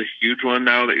 Kombucha is a huge one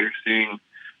now that you're seeing,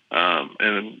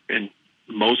 and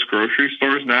most grocery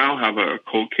stores now have a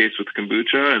cold case with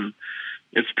kombucha, and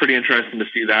it's pretty interesting to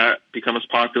see that become as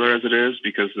popular as it is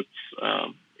because it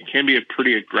can be a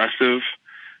pretty aggressive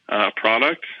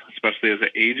product, especially as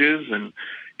it ages. And,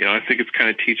 I think it's kind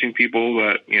of teaching people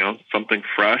that, something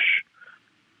fresh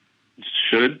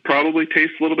should probably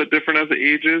taste a little bit different as it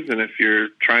ages. And if you're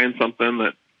trying something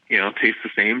that, tastes the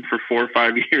same for 4 or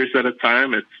 5 years at a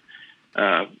time, it's,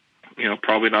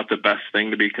 probably not the best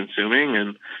thing to be consuming.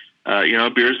 And,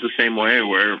 beer is the same way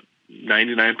where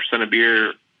 99% of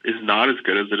beer is not as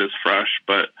good as it is fresh,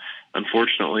 but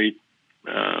unfortunately,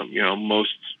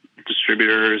 most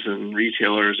distributors and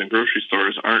retailers and grocery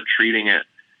stores aren't treating it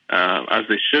as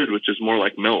they should, which is more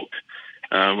like milk.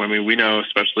 We know,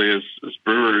 especially as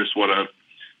brewers, what a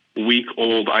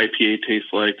week-old IPA tastes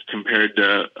like compared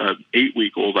to an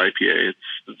 8-week-old IPA.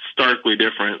 It's starkly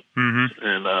different,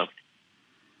 and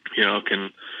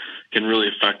can really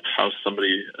affect how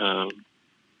somebody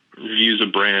views a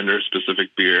brand or a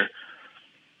specific beer.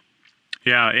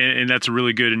 Yeah, and that's a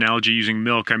really good analogy using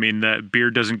milk. I mean, the beer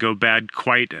doesn't go bad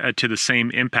quite to the same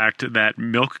impact that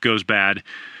milk goes bad,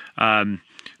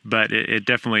 but it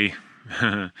definitely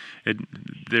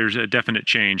there's a definite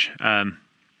change.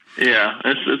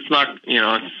 It's not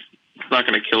it's not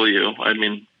going to kill you. I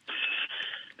mean,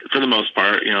 for the most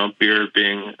part, beer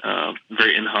being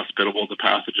very inhospitable to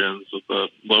pathogens with a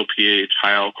low pH,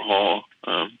 high alcohol,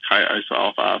 high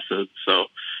isoalpha acid. So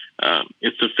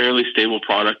it's a fairly stable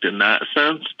product in that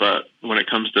sense. But when it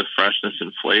comes to freshness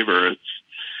and flavor,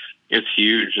 it's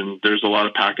huge. And there's a lot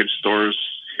of package stores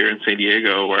here in San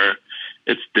Diego where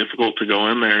it's difficult to go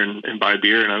in there and buy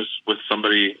beer. And I was with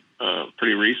somebody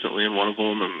pretty recently in one of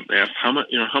them, and they asked how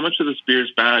much of this beer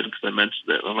is bad, because I mentioned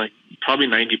it. And I'm like, probably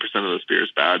 90% of this beer is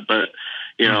bad, but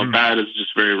bad is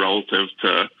just very relative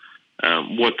to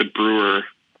what the brewer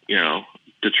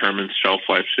determines shelf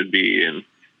life should be. And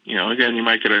again, you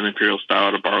might get an imperial stout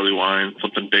out of barley wine,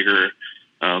 something bigger,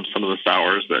 some of the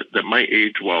sours that might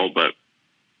age well, but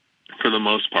for the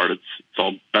most part, it's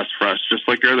all best fresh, just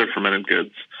like your other fermented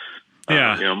goods.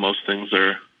 Most things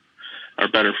are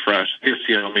better fresh. I guess,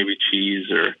 maybe cheese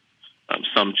or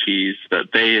some cheese that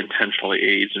they intentionally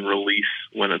age and release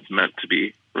when it's meant to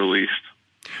be released.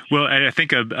 Well, I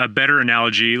think a better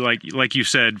analogy, like you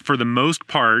said, for the most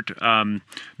part,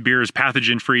 beer is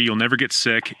pathogen-free. You'll never get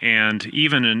sick. And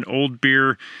even an old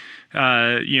beer,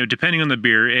 depending on the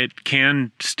beer, it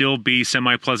can still be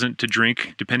semi-pleasant to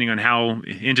drink, depending on how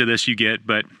into this you get.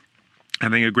 But I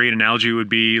think a great analogy would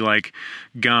be like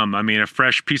gum. I mean, a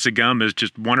fresh piece of gum is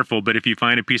just wonderful, but if you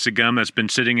find a piece of gum that's been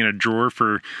sitting in a drawer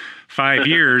for 5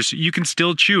 years, you can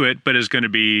still chew it, but it's going to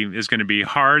be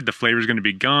hard. The flavor is going to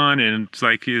be gone, and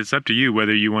it's up to you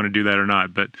whether you want to do that or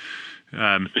not. But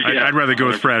I'd rather go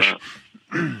with fresh.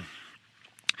 But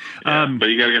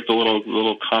you got to get the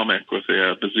little comic with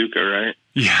the bazooka, right?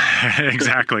 Yeah,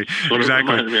 exactly. What it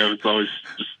reminds me of, it's always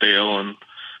just stale and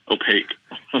opaque.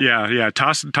 Yeah.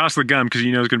 Toss the gum because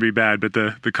it's going to be bad, but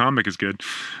the comic is good.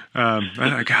 God,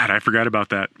 I forgot about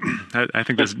that. I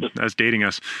think that's dating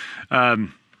us.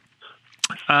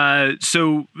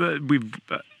 So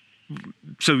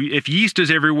if yeast is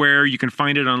everywhere, you can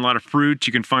find it on a lot of fruits.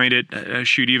 You can find it.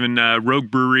 Even Rogue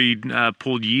Brewery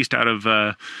pulled yeast out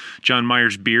of John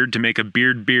Mayer's beard to make a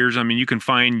beard beers. I mean, you can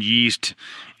find yeast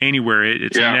anywhere.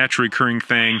 It's a naturally occurring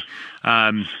thing.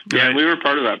 We were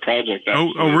part of that project.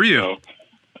 Actually. Oh, were you?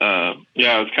 So, it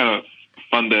was kind of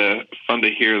fun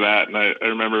to hear that. And I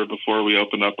remember before we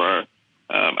opened up our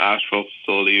Asheville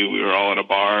facility, we were all at a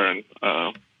bar, and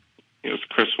it was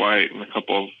Chris White and a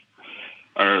couple of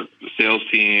our sales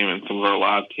team and some of our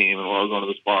lab team, and we're all going to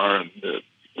this bar, and the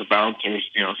bouncers,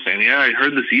 saying, I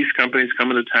heard this yeast company's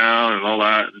coming to town and all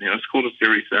that. And, it's cool to see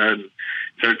what he said, and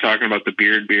started talking about the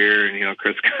beard beer, and,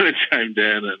 Chris kind of chimed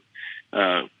in and,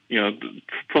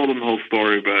 told him the whole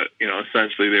story, but,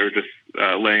 essentially they were just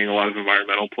laying a lot of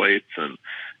environmental plates. And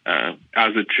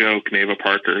as a joke, Neva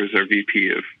Parker, who's our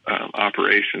VP of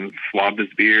operations, swabbed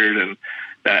his beard, and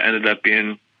that ended up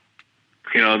being,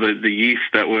 the yeast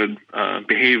that would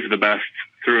behave the best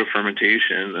through a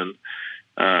fermentation. And,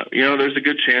 there's a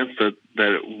good chance that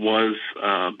it was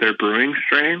their brewing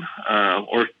strain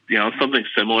or, something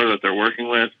similar that they're working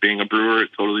with. Being a brewer,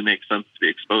 it totally makes sense to be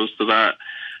exposed to that.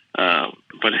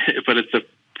 But it's a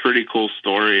pretty cool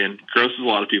story and grosses a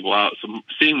lot of people out. So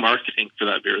seeing marketing for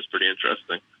that beer is pretty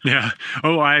interesting. Yeah.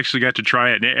 Oh, I actually got to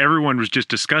try it. And everyone was just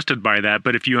disgusted by that.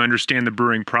 But if you understand the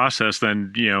brewing process,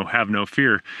 then, have no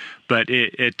fear. But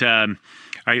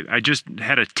I just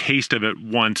had a taste of it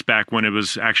once back when it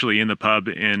was actually in the pub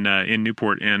in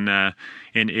Newport, and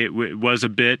it was a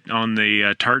bit on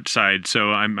the tart side.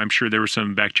 So I'm sure there was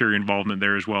some bacteria involvement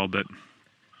there as well. But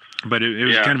it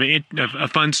was kind of a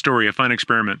fun story, a fun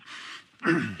experiment.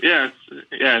 It's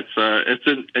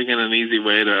an easy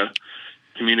way to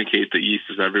communicate that yeast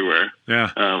is everywhere. Yeah.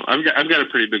 I've got a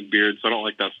pretty big beard, so I don't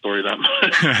like that story that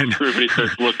much. Everybody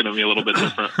starts looking at me a little bit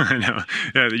different. I know.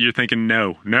 Yeah, you're thinking,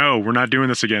 no, we're not doing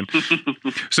this again.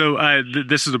 So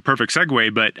this is a perfect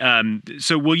segue, but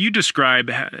so will you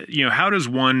describe, how does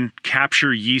one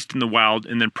capture yeast in the wild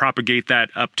and then propagate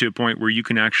that up to a point where you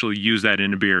can actually use that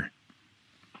in a beer?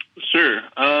 Sure.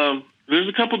 There's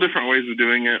a couple different ways of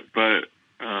doing it, but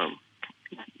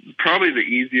probably the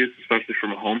easiest, especially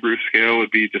from a homebrew scale,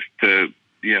 would be just to,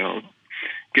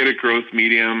 get a growth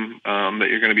medium that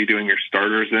you're going to be doing your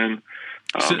starters in.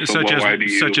 Such as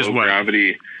low what?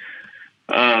 Gravity.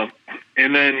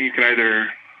 And then you can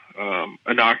either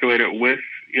inoculate it with,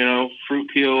 fruit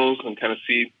peels and kind of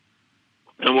see.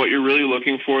 And what you're really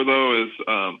looking for, though, is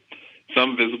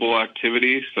some visible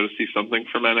activity, so to see something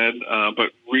fermented.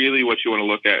 But really what you want to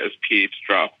look at is pH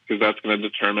drop, because that's going to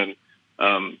determine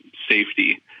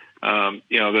safety.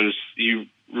 You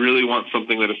really want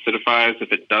something that acidifies.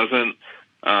 If it doesn't,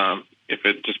 if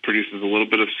it just produces a little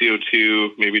bit of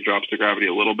CO2, maybe drops the gravity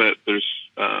a little bit, there's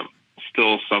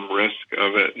still some risk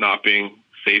of it not being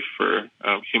safe for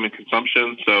human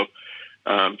consumption. So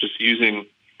just using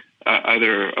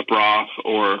either a broth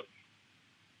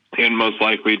and most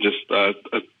likely just the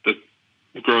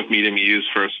growth medium you use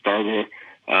for a starter,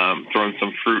 throwing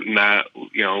some fruit in that,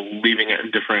 leaving it in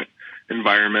different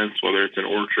environments, whether it's in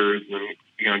orchards and,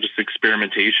 just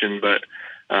experimentation. But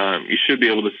you should be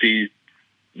able to see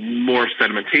more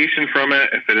sedimentation from it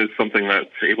if it is something that's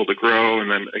able to grow. And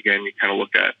then again, you kind of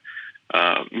look at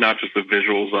not just the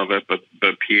visuals of it, but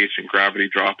the pH and gravity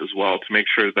drop as well, to make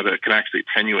sure that it can actually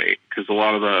attenuate, because a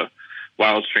lot of the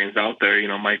wild strains out there,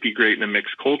 might be great in a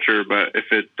mixed culture, but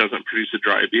if it doesn't produce a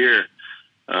dry beer,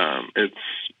 it's,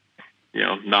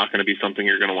 not going to be something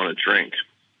you're going to want to drink.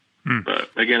 But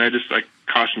again, I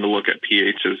caution to look at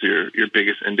pH as your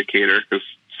biggest indicator, because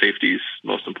safety is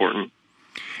most important.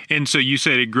 And so you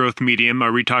said a growth medium.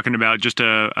 Are we talking about just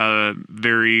a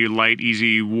very light,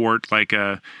 easy wort, like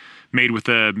made with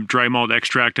a dry malt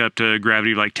extract up to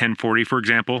gravity like 1040, for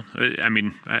example? I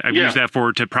mean, I've used that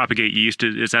to propagate yeast.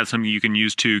 Is that something you can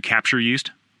use to capture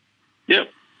yeast? Yep.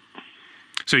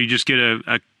 So you just get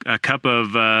a cup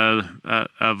of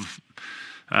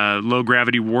low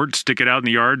gravity wort, stick it out in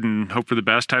the yard, and hope for the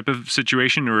best type of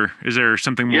situation, or is there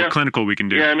something more clinical we can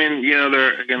do? Yeah, I mean,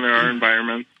 there are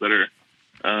environments that are,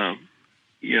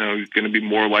 going to be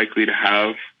more likely to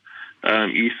have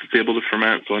yeast that's able to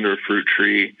ferment. So under a fruit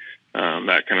tree,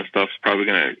 that kind of stuff is probably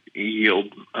going to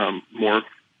yield more.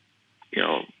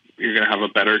 You're going to have a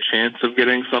better chance of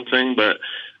getting something, but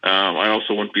I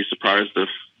also wouldn't be surprised if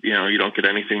you don't get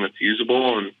anything that's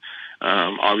usable. And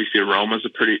obviously, aroma is a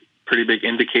pretty big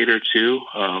indicator too.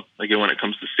 Again, when it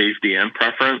comes to safety and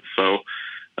preference. So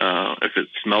if it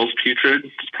smells putrid,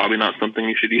 it's probably not something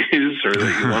you should use or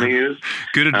that you want to use.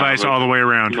 Good advice all the way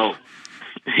around.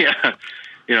 Yeah.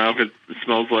 If it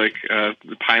smells like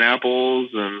the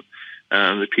pineapples and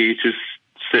the pH is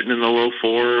sitting in the low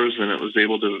 4s and it was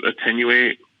able to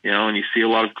attenuate, and you see a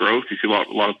lot of growth, you see a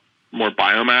lot of more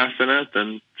biomass in it,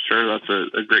 then sure, that's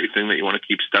a great thing that you want to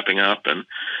keep stepping up. And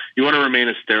you want to remain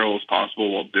as sterile as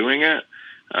possible while doing it.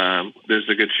 There's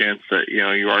a good chance that,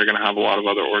 you are going to have a lot of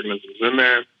other organisms in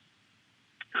there.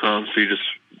 So you just,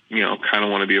 kind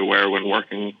of want to be aware when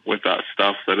working with that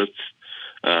stuff that it's,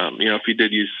 if you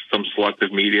did use some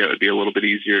selective media, it would be a little bit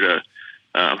easier to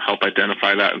help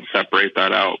identify that and separate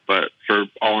that out. But for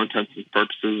all intents and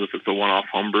purposes, if it's a one-off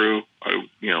homebrew,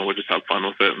 we'll just have fun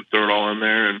with it and throw it all in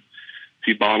there. And if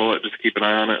you bottle it, just keep an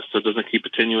eye on it so it doesn't keep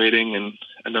attenuating and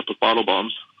end up with bottle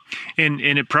bombs. And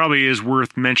it probably is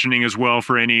worth mentioning as well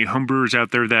for any homebrewers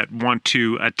out there that want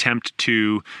to attempt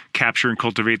to capture and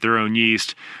cultivate their own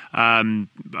yeast.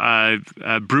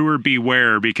 Brewer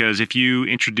beware, because if you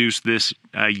introduce this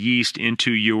yeast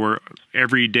into your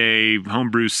everyday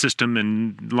homebrew system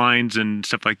and lines and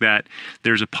stuff like that,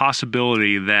 there's a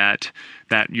possibility that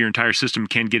your entire system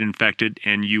can get infected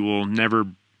and you will never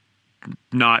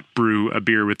not brew a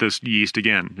beer with this yeast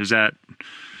again. Is that...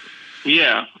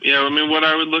 Yeah. I mean, what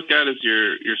I would look at is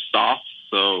your softs.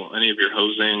 So any of your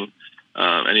hosing,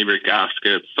 any of your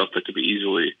gaskets, stuff that could be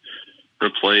easily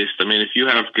replaced. I mean, if you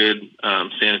have good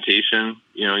sanitation,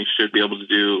 you should be able to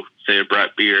do, say, a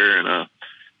Brett beer and a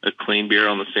clean beer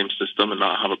on the same system and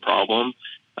not have a problem.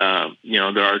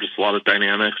 There are just a lot of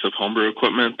dynamics of homebrew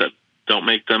equipment that don't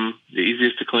make them the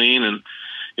easiest to clean. And,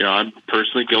 I'm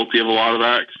personally guilty of a lot of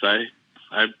that, because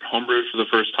I homebrewed for the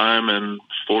first time in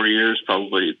 4 years,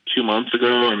 probably 2 months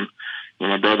ago. And when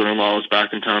my brother-in-law was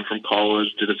back in town from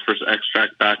college, did his first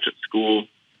extract batch at school,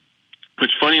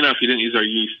 which, funny enough, he didn't use our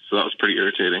yeast, so that was pretty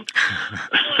irritating.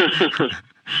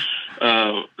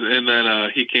 And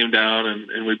then he came down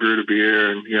and we brewed a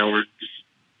beer, and, we're just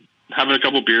having a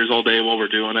couple beers all day while we're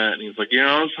doing it. And he's like,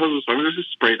 this hose is fine. We're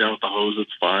just spray it down with the hose.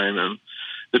 It's fine. And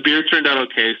the beer turned out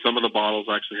okay. Some of the bottles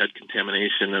actually had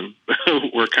contamination and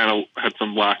had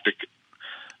some lactic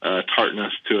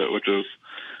tartness to it, which was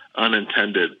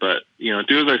unintended. But do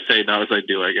as I say, not as I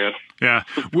do, I guess. Yeah.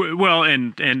 Well,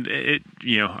 and it,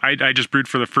 I just brewed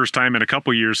for the first time in a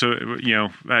couple years, so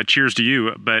cheers to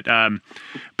you. But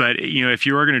if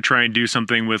you are going to try and do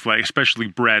something with, like, especially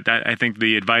Brett, I think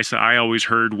the advice that I always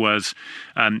heard was,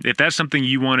 if that's something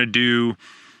you want to do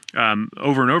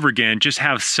over and over again, just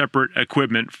have separate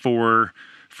equipment for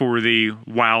the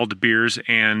wild beers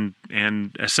and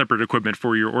a separate equipment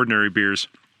for your ordinary beers.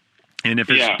 And if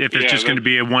it's just going to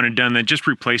be a one and done, then just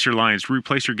replace your lines,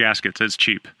 replace your gaskets. It's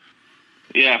cheap.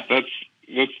 Yeah, that's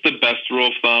the best rule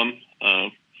of thumb.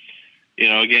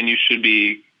 Again, you should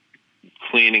be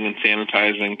cleaning and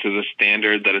sanitizing to the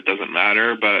standard that it doesn't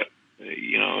matter. But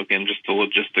again, just the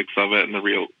logistics of it and the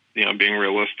real, being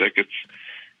realistic,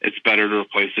 it's better to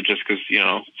replace it just because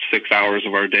 6 hours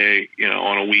of our day,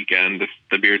 on a weekend, if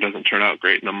the beer doesn't turn out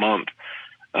great in a month,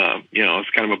 it's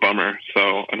kind of a bummer.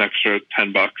 So an extra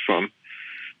 $10 on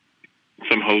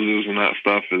some hoses and that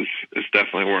stuff is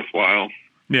definitely worthwhile.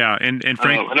 Yeah, and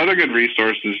Frank, another good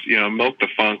resource is Milk the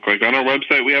Funk. Like on our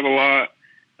website, we have a lot,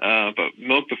 but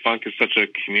Milk the Funk is such a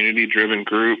community-driven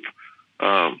group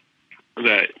their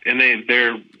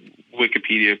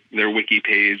Wikipedia, their wiki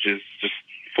page is just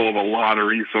full of a lot of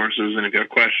resources. And if you have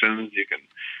questions, you can.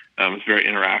 It's very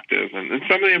interactive, and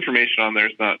some of the information on there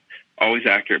is not always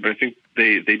accurate, but I think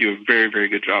they do a very, very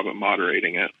good job at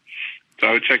moderating it. So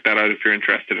I would check that out if you're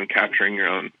interested in capturing your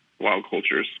own wild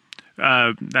cultures.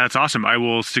 That's awesome. I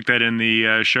will stick that in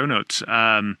the show notes,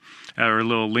 or a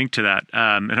little link to that.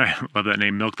 And I love that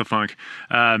name, Milk the Funk.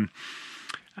 So,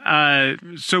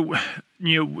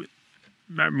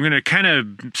 I'm going to kind of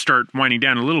start winding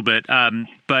down a little bit,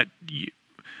 but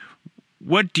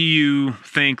what do you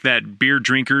think that beer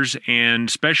drinkers and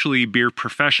especially beer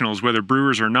professionals, whether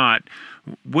brewers or not,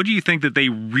 what do you think that they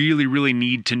really, really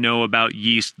need to know about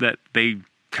yeast that they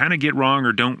kind of get wrong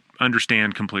or don't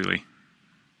understand completely?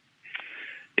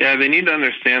 Yeah, they need to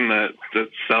understand that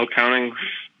cell counting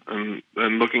and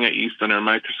looking at yeast under a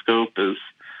microscope is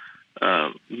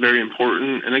very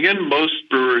important. And again, most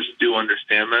brewers do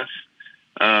understand this,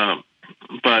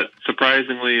 but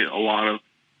surprisingly, a lot of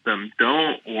them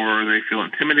don't, or they feel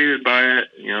intimidated by it.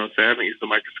 So I haven't used the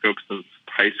microscope since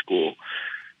high school.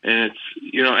 And it's,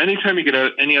 anytime you get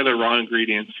any other raw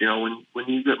ingredients, when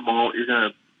you get malt, you're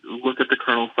going to look at the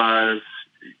kernel size,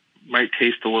 might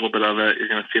taste a little bit of it. You're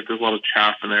going to see if there's a lot of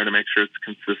chaff in there to make sure it's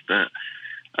consistent.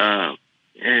 And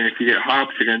if you get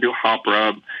hops, you're going to do a hop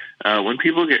rub. When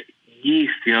people get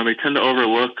yeast, they tend to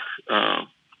overlook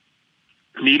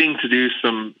needing to do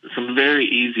some very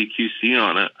easy QC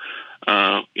on it.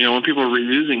 When people are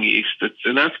reusing yeast,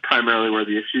 and that's primarily where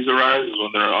the issues arise, is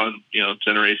when they're on,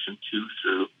 generation 2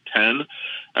 through 10.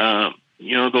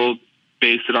 They'll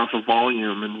base it off of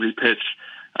volume and repitch,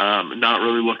 not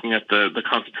really looking at the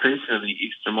concentration of the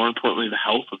yeast, or more importantly, the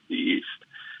health of the yeast.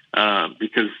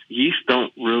 Because yeast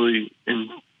don't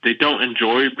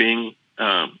enjoy being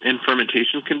in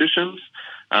fermentation conditions.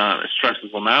 It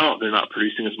stresses them out. They're not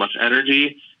producing as much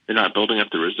energy. They're not building up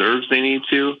the reserves they need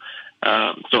to.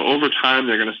 So over time,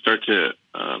 they're going to start to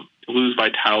lose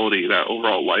vitality, that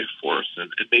overall life force,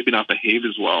 and maybe not behave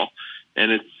as well.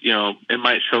 And it's, it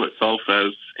might show itself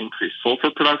as increased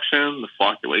sulfur production. The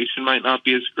flocculation might not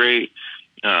be as great.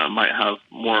 Might have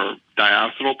more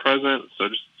diacetyl present. So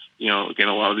just, again,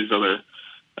 a lot of these other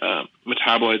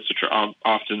metabolites, which are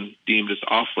often deemed as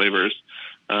off flavors.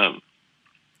 And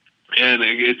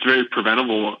it's very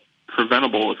preventable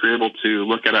if you're able to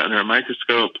look at it under a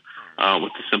microscope.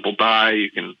 With a simple dye,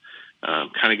 you can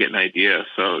kind of get an idea.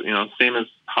 So, same as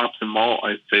hops and malt,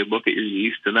 I'd say look at your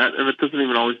yeast, and it doesn't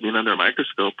even always mean under a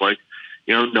microscope. Like,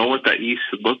 know what that yeast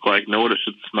should look like, know what it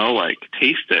should smell like,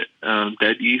 taste it.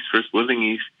 Dead yeast versus living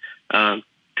yeast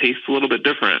tastes a little bit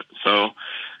different. So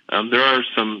there are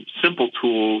some simple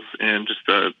tools and just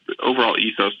the overall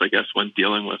ethos, I guess, when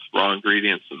dealing with raw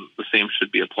ingredients, and the same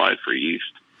should be applied for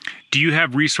yeast. Do you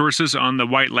have resources on the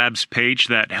White Labs page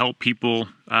that help people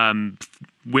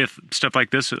with stuff like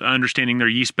this, understanding their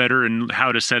yeast better and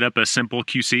how to set up a simple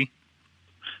QC?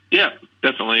 Yeah,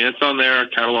 definitely. It's on there. Our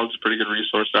catalog's a pretty good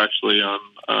resource, actually, on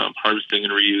harvesting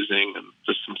and reusing, and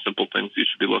just some simple things you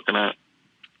should be looking at.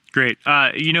 Great.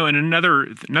 And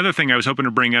another thing I was hoping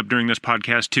to bring up during this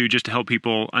podcast too, just to help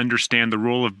people understand the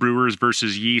role of brewers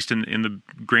versus yeast in the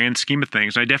grand scheme of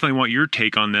things. I definitely want your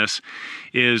take on this.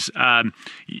 Is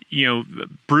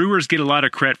brewers get a lot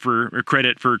of credit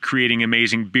for creating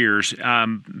amazing beers,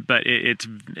 but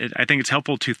I think it's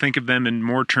helpful to think of them in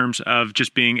more terms of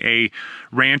just being a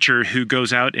rancher who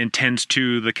goes out and tends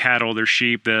to the cattle, their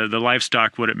sheep, the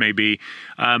livestock, what it may be.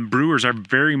 Brewers are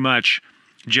very much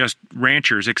just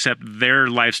ranchers, except their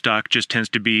livestock just tends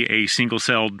to be a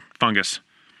single-celled fungus.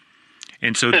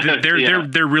 And so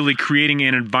they're really creating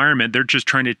an environment. They're just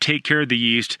trying to take care of the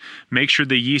yeast, make sure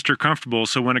the yeast are comfortable.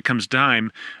 So when it comes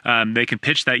time, they can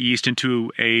pitch that yeast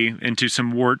into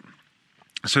some wort,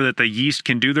 so that the yeast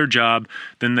can do their job.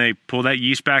 Then they pull that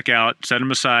yeast back out, set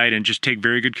them aside, and just take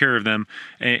very good care of them.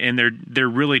 And they're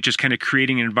really just kind of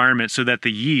creating an environment so that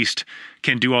the yeast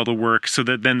can do all the work, so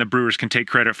that then the brewers can take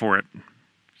credit for it.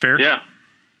 Fair? Yeah.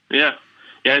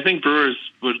 I think brewers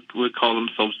would call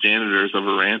themselves janitors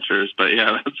over ranchers, but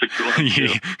yeah, that's a good one too.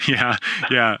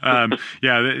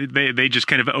 They just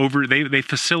kind of they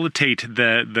facilitate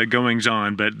the goings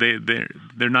on, but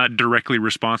they're not directly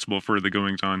responsible for the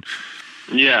goings on.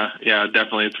 Yeah,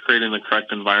 definitely. It's creating the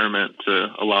correct environment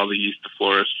to allow the yeast to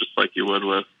flourish, just like you would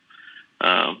with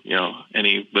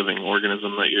any living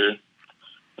organism that you're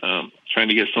trying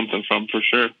to get something from, for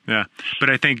sure. Yeah. But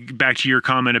I think back to your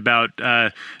comment about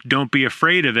don't be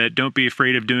afraid of it. Don't be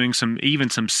afraid of doing some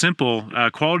simple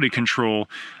quality control.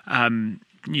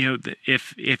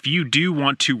 If you do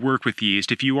want to work with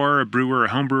yeast, if you are a brewer, a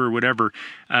home brewer, whatever,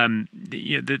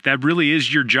 that really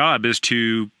is your job, is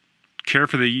to care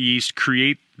for the yeast,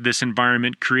 create this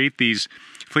environment, create these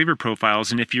flavor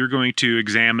profiles. And if you're going to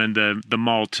examine the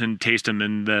malt and taste them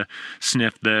and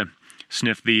sniff the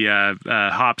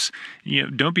hops,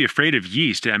 don't be afraid of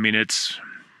yeast. I mean, it's,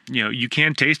 you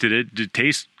can taste it. It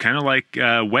tastes kind of like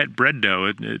wet bread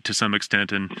dough to some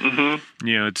extent, and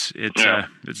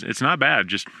it's not bad.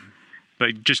 Just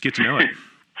get to know it.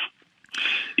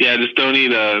 Yeah, just don't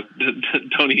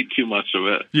eat too much of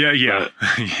it. Yeah.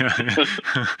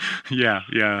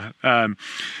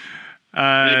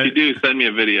 If you do, send me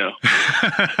a video.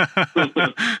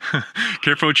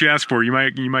 Careful what you ask for. You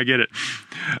might get it.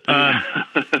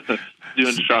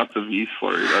 Doing shots of yeast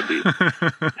for you. That'd be.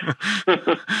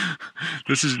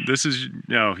 This is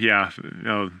no.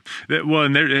 Well,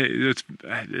 and it's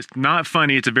not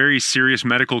funny. It's a very serious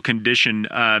medical condition.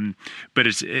 But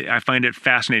I find it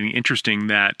fascinating, interesting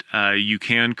that you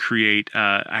can create.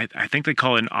 I think they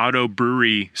call it an auto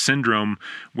brewery syndrome,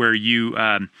 where you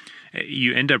end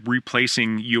up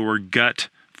replacing your gut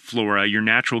flora, your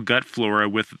natural gut flora,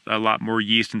 with a lot more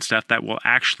yeast and stuff that will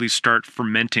actually start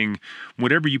fermenting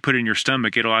whatever you put in your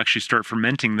stomach. It'll actually start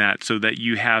fermenting that, so that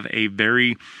you have a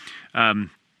very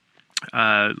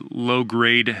low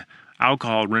grade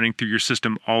alcohol running through your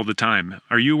system all the time.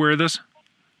 Are you aware of this?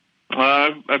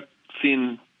 I've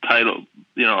seen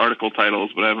article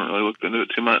titles, but I haven't really looked into it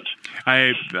too much.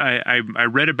 I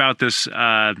read about this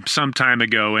some time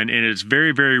ago, and it's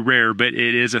very, very rare, but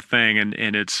it is a thing,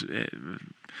 and it's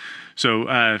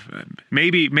so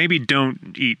maybe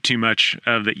don't eat too much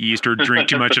of the yeast or drink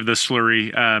too much of the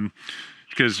slurry,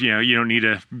 because you don't need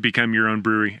to become your own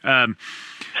brewery.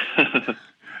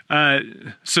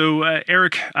 So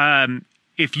Erik,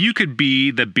 if you could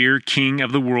be the beer king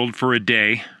of the world for a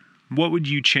day, what would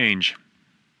you change?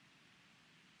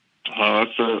 I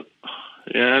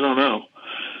don't know.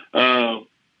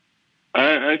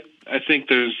 I think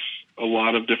there's a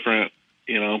lot of different,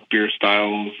 beer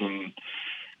styles and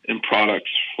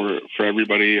products for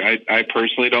everybody. I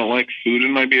personally don't like food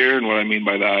in my beer, and what I mean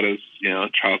by that is,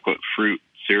 chocolate, fruit,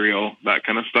 cereal, that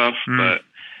kind of stuff. But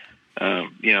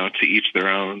to each their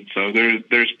own. So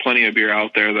there's plenty of beer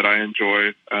out there that I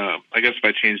enjoy. I guess if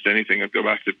I changed anything, I'd go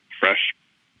back to fresh,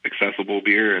 accessible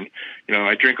beer. And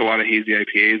I drink a lot of hazy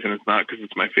IPAs, and it's not because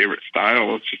it's my favorite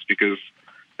style. It's just because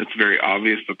it's very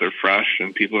obvious that they're fresh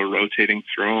and people are rotating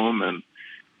through them, and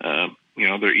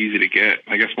they're easy to get.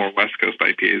 I guess more West Coast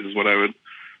IPAs is what I would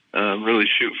really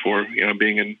shoot for.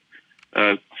 Being in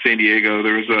San Diego,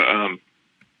 there was a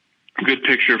good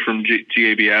picture from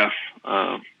GABF,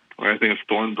 where I think it's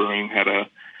Thorn Brewing had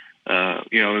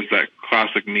there's that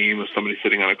classic meme of somebody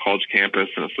sitting on a college campus,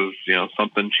 and it says,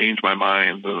 something changed my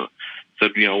mind. And it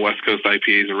said, West Coast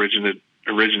IPAs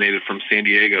originated from San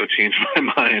Diego, changed my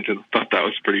mind, and I thought that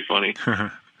was pretty funny.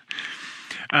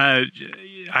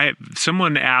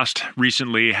 Someone asked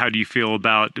recently, how do you feel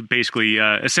about basically,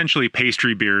 essentially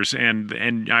pastry beers?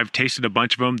 And I've tasted a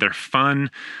bunch of them. They're fun.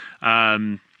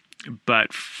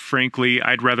 But frankly,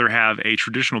 I'd rather have a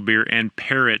traditional beer and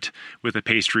pair it with a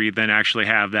pastry than actually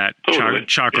have that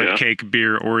chocolate cake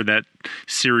beer or that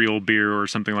cereal beer or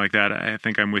something like that. I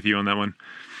think I'm with you on that one.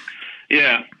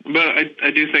 Yeah, but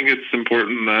I do think it's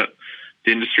important that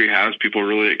the industry has people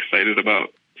really excited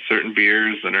about certain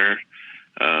beers and are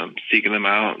seeking them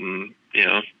out and,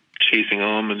 chasing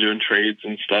them and doing trades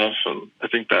and stuff. And I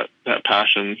think that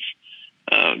passion's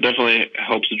definitely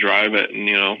helps drive it,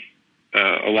 and,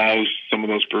 allows some of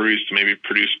those breweries to maybe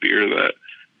produce beer that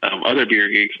other beer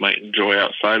geeks might enjoy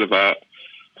outside of that.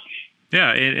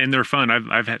 Yeah, and they're fun.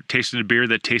 I've tasted a beer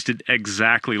that tasted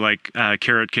exactly like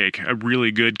carrot cake, a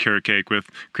really good carrot cake with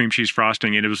cream cheese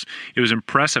frosting, and it was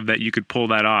impressive that you could pull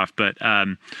that off. But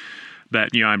I'm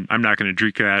not going to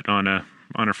drink that on a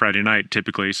Friday night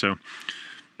typically. So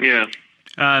yeah.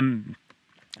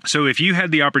 So if you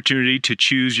had the opportunity to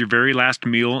choose your very last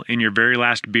meal and your very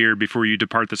last beer before you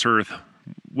depart this earth,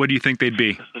 what do you think they'd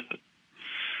be?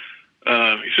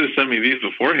 You should have sent me these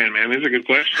beforehand, man. These are good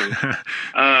questions.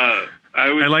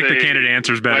 I like the candid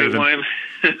answers better white wine,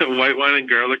 white wine and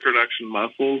garlic reduction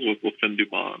mussels with Le Fin du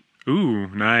Monde. Ooh,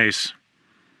 nice.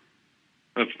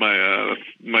 That's my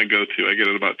go-to. I get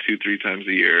it about 2-3 times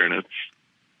a year, and it's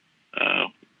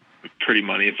pretty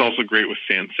money. It's also great with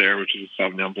Sancerre, which is a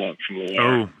Sauvignon Blanc from the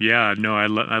Loire. Oh yeah, no, I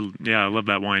love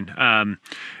that wine.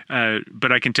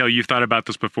 But I can tell you've thought about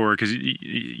this before because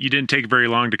you didn't take very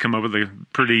long to come up with a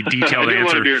pretty detailed I do answer. a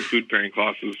lot of beer and food pairing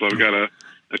classes, so I've got a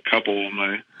couple on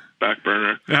my back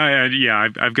burner. Yeah,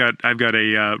 I've got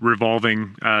a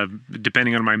revolving.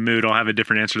 Depending on my mood, I'll have a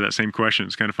different answer to that same question.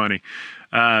 It's kind of funny.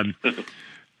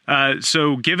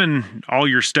 So given all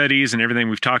your studies and everything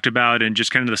we've talked about and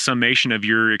just kind of the summation of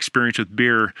your experience with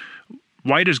beer,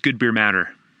 why does good beer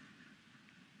matter?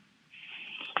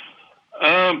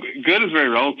 Good is very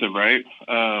relative, right?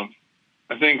 I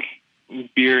think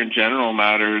beer in general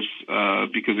matters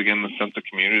because, again, the sense of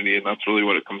community, and that's really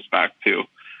what it comes back to.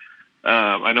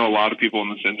 I know a lot of people in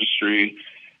this industry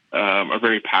are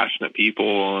very passionate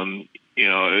people, and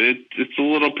it's a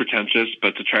little pretentious,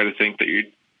 but to try to think that you're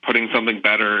putting something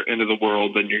better into the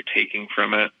world than you're taking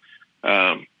from it.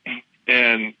 And,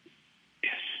 I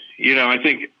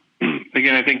think,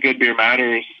 again, I think good beer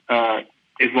matters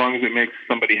as long as it makes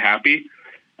somebody happy.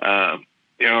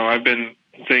 I've been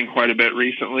saying quite a bit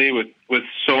recently with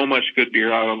so much good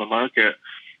beer out on the market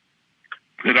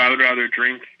that I would rather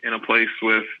drink in a place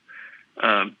with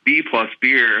B+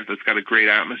 beer that's got a great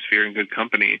atmosphere and good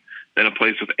company than a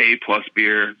place with A+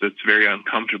 beer that's very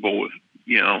uncomfortable with,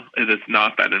 that's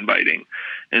not that inviting.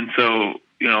 And so,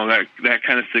 that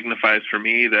kind of signifies for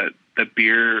me that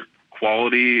beer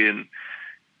quality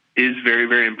is very,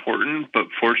 very important. But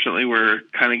fortunately, we're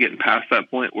kind of getting past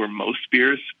that point where most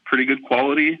beer is pretty good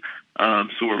quality.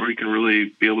 So where we can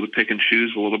really be able to pick and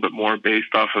choose a little bit more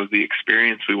based off of the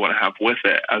experience we want to have with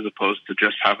it, as opposed to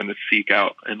just having to seek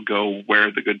out and go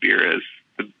where the good beer is.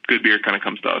 The good beer kind of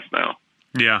comes to us now.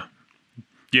 Yeah.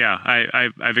 Yeah,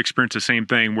 I've experienced the same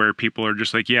thing where people are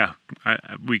just like,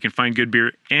 we can find good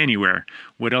beer anywhere.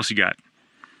 What else you got?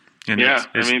 And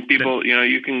people,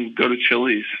 you can go to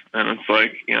Chili's, and it's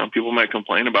like, people might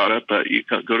complain about it, but you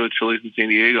can go to Chili's in San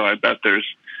Diego. I bet there's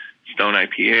Stone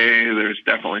IPA. There's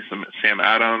definitely some Sam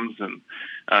Adams and,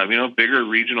 bigger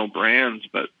regional brands,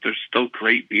 but there's still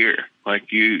great beer.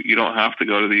 Like you don't have to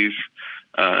go to these,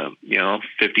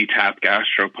 50 tap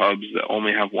gastropubs that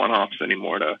only have one-offs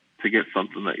anymore to get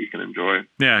something that you can enjoy.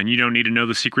 Yeah, and you don't need to know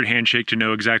the secret handshake to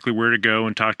know exactly where to go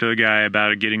and talk to the guy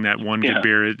about getting that one good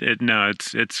beer.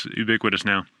 It's ubiquitous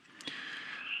now.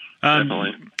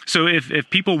 Definitely. So if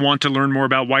people want to learn more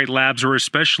about White Labs, or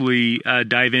especially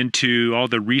dive into all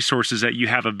the resources that you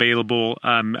have available,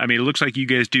 it looks like you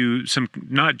guys do some,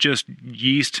 not just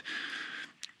yeast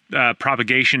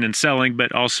propagation and selling,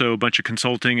 but also a bunch of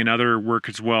consulting and other work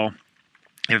as well.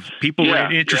 If people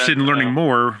are interested in learning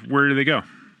more, where do they go?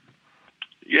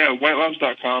 Yeah,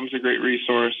 whitelabs.com is a great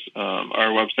resource. Our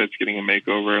website's getting a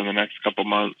makeover in the next couple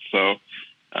months, so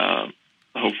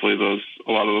hopefully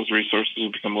a lot of those resources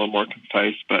will become a little more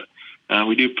concise. But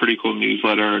we do a pretty cool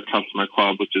newsletter, Customer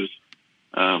Club, which is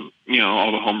all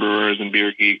the homebrewers and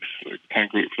beer geeks are kind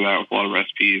of great for that, with a lot of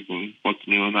recipes and what's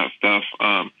new and that stuff.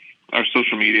 Our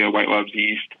social media, White Labs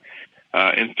Yeast,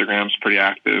 Instagram's pretty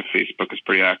active, Facebook is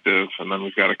pretty active, and then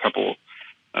we've got a couple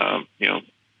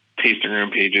tasting room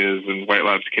pages, and White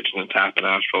Labs Kitchen and Tap in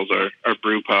Asheville's our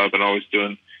brew pub, and always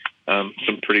doing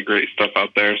some pretty great stuff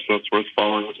out there, so it's worth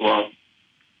following as well.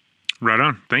 Right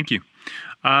on. Thank you.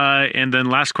 And then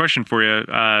last question for you.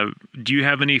 Do you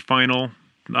have any final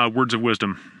words of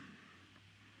wisdom?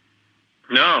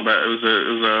 No, but it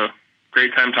was a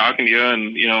great time talking to you,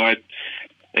 and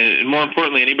and more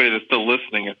importantly, anybody that's still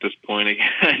listening at this point.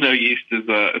 I know yeast is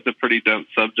a pretty dense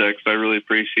subject, so I really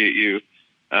appreciate you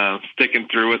sticking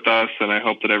through with us, and I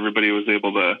hope that everybody was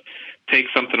able to take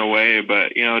something away.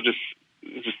 But just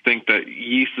think that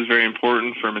yeast is very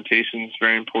important, fermentation is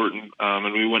very important,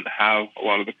 and we wouldn't have a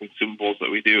lot of the consumables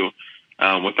that we do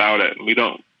without it. We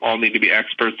don't all need to be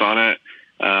experts on it,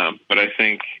 but I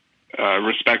think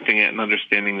respecting it and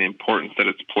understanding the importance that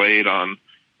it's played on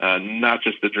not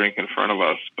just the drink in front of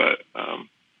us, but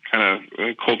kind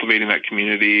of cultivating that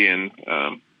community and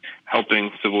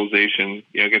helping civilization,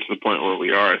 get to the point where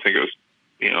we are. I think it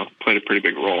was, played a pretty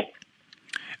big role.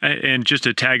 And just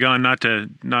to tag on, not to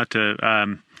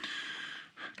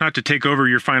take over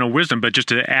your final wisdom, but just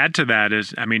to add to that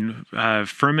is,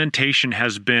 fermentation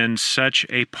has been such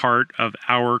a part of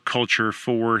our culture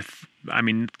for,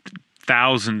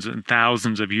 thousands and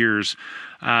thousands of years.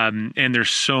 And there's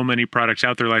so many products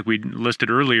out there, like we listed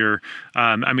earlier.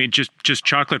 Just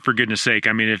chocolate, for goodness sake.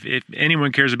 If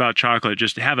anyone cares about chocolate,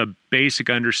 just have a basic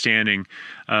understanding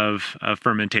of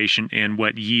fermentation and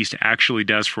what yeast actually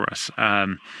does for us.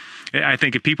 I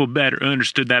think if people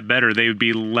understood that better, they would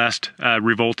be less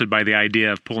revolted by the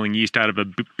idea of pulling yeast out of a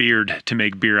beard to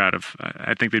make beer out of.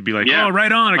 I think they'd be like, "Oh,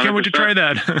 right on! I can't wait to try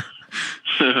that."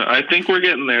 I think we're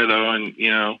getting there, though, and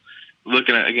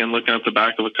looking at the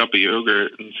back of a cup of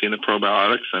yogurt and seeing the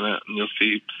probiotics in it, and you'll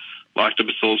see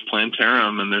Lactobacillus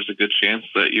plantarum, and there's a good chance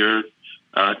that your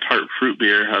tart fruit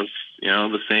beer has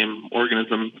the same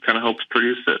organism kind of helps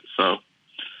produce it. So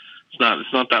it's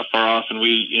not that far off, and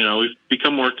we've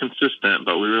become more consistent,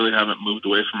 but we really haven't moved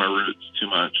away from our roots too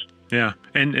much. Yeah,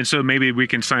 and so maybe we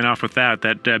can sign off with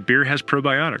that beer has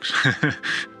probiotics.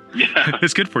 Yeah,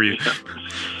 it's good for you. Yeah.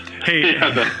 Hey,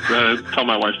 tell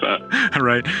my wife that. All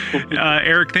right.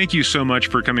 Erik, thank you so much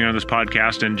for coming on this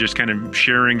podcast and just kind of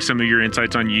sharing some of your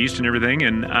insights on yeast and everything.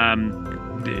 And I'm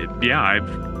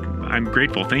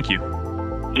grateful. Thank you.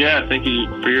 Yeah, thank you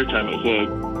for your time. It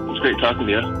was great talking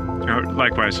to you.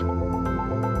 Likewise.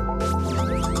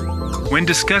 When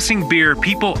discussing beer,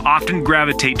 people often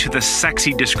gravitate to the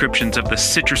sexy descriptions of the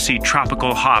citrusy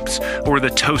tropical hops or the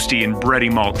toasty and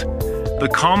bready malt. The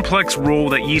complex role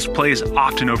that yeast plays is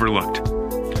often overlooked.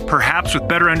 Perhaps with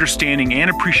better understanding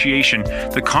and appreciation,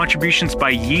 the contributions by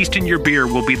yeast in your beer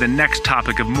will be the next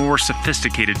topic of more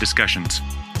sophisticated discussions.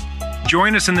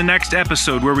 Join us in the next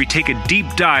episode where we take a deep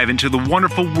dive into the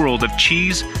wonderful world of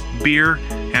cheese, beer,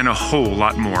 and a whole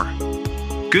lot more.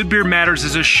 Good Beer Matters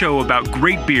is a show about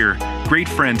great beer, great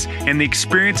friends, and the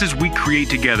experiences we create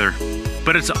together.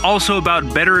 But it's also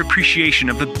about better appreciation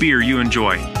of the beer you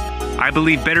enjoy. I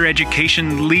believe better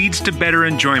education leads to better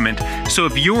enjoyment. So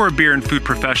if you're a beer and food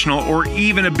professional or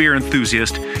even a beer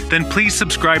enthusiast, then please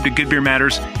subscribe to Good Beer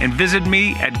Matters and visit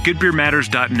me at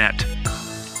goodbeermatters.net.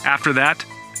 After that,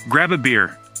 grab a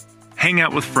beer, hang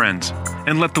out with friends,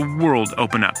 and let the world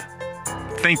open up.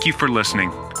 Thank you for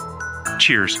listening.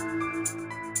 Cheers.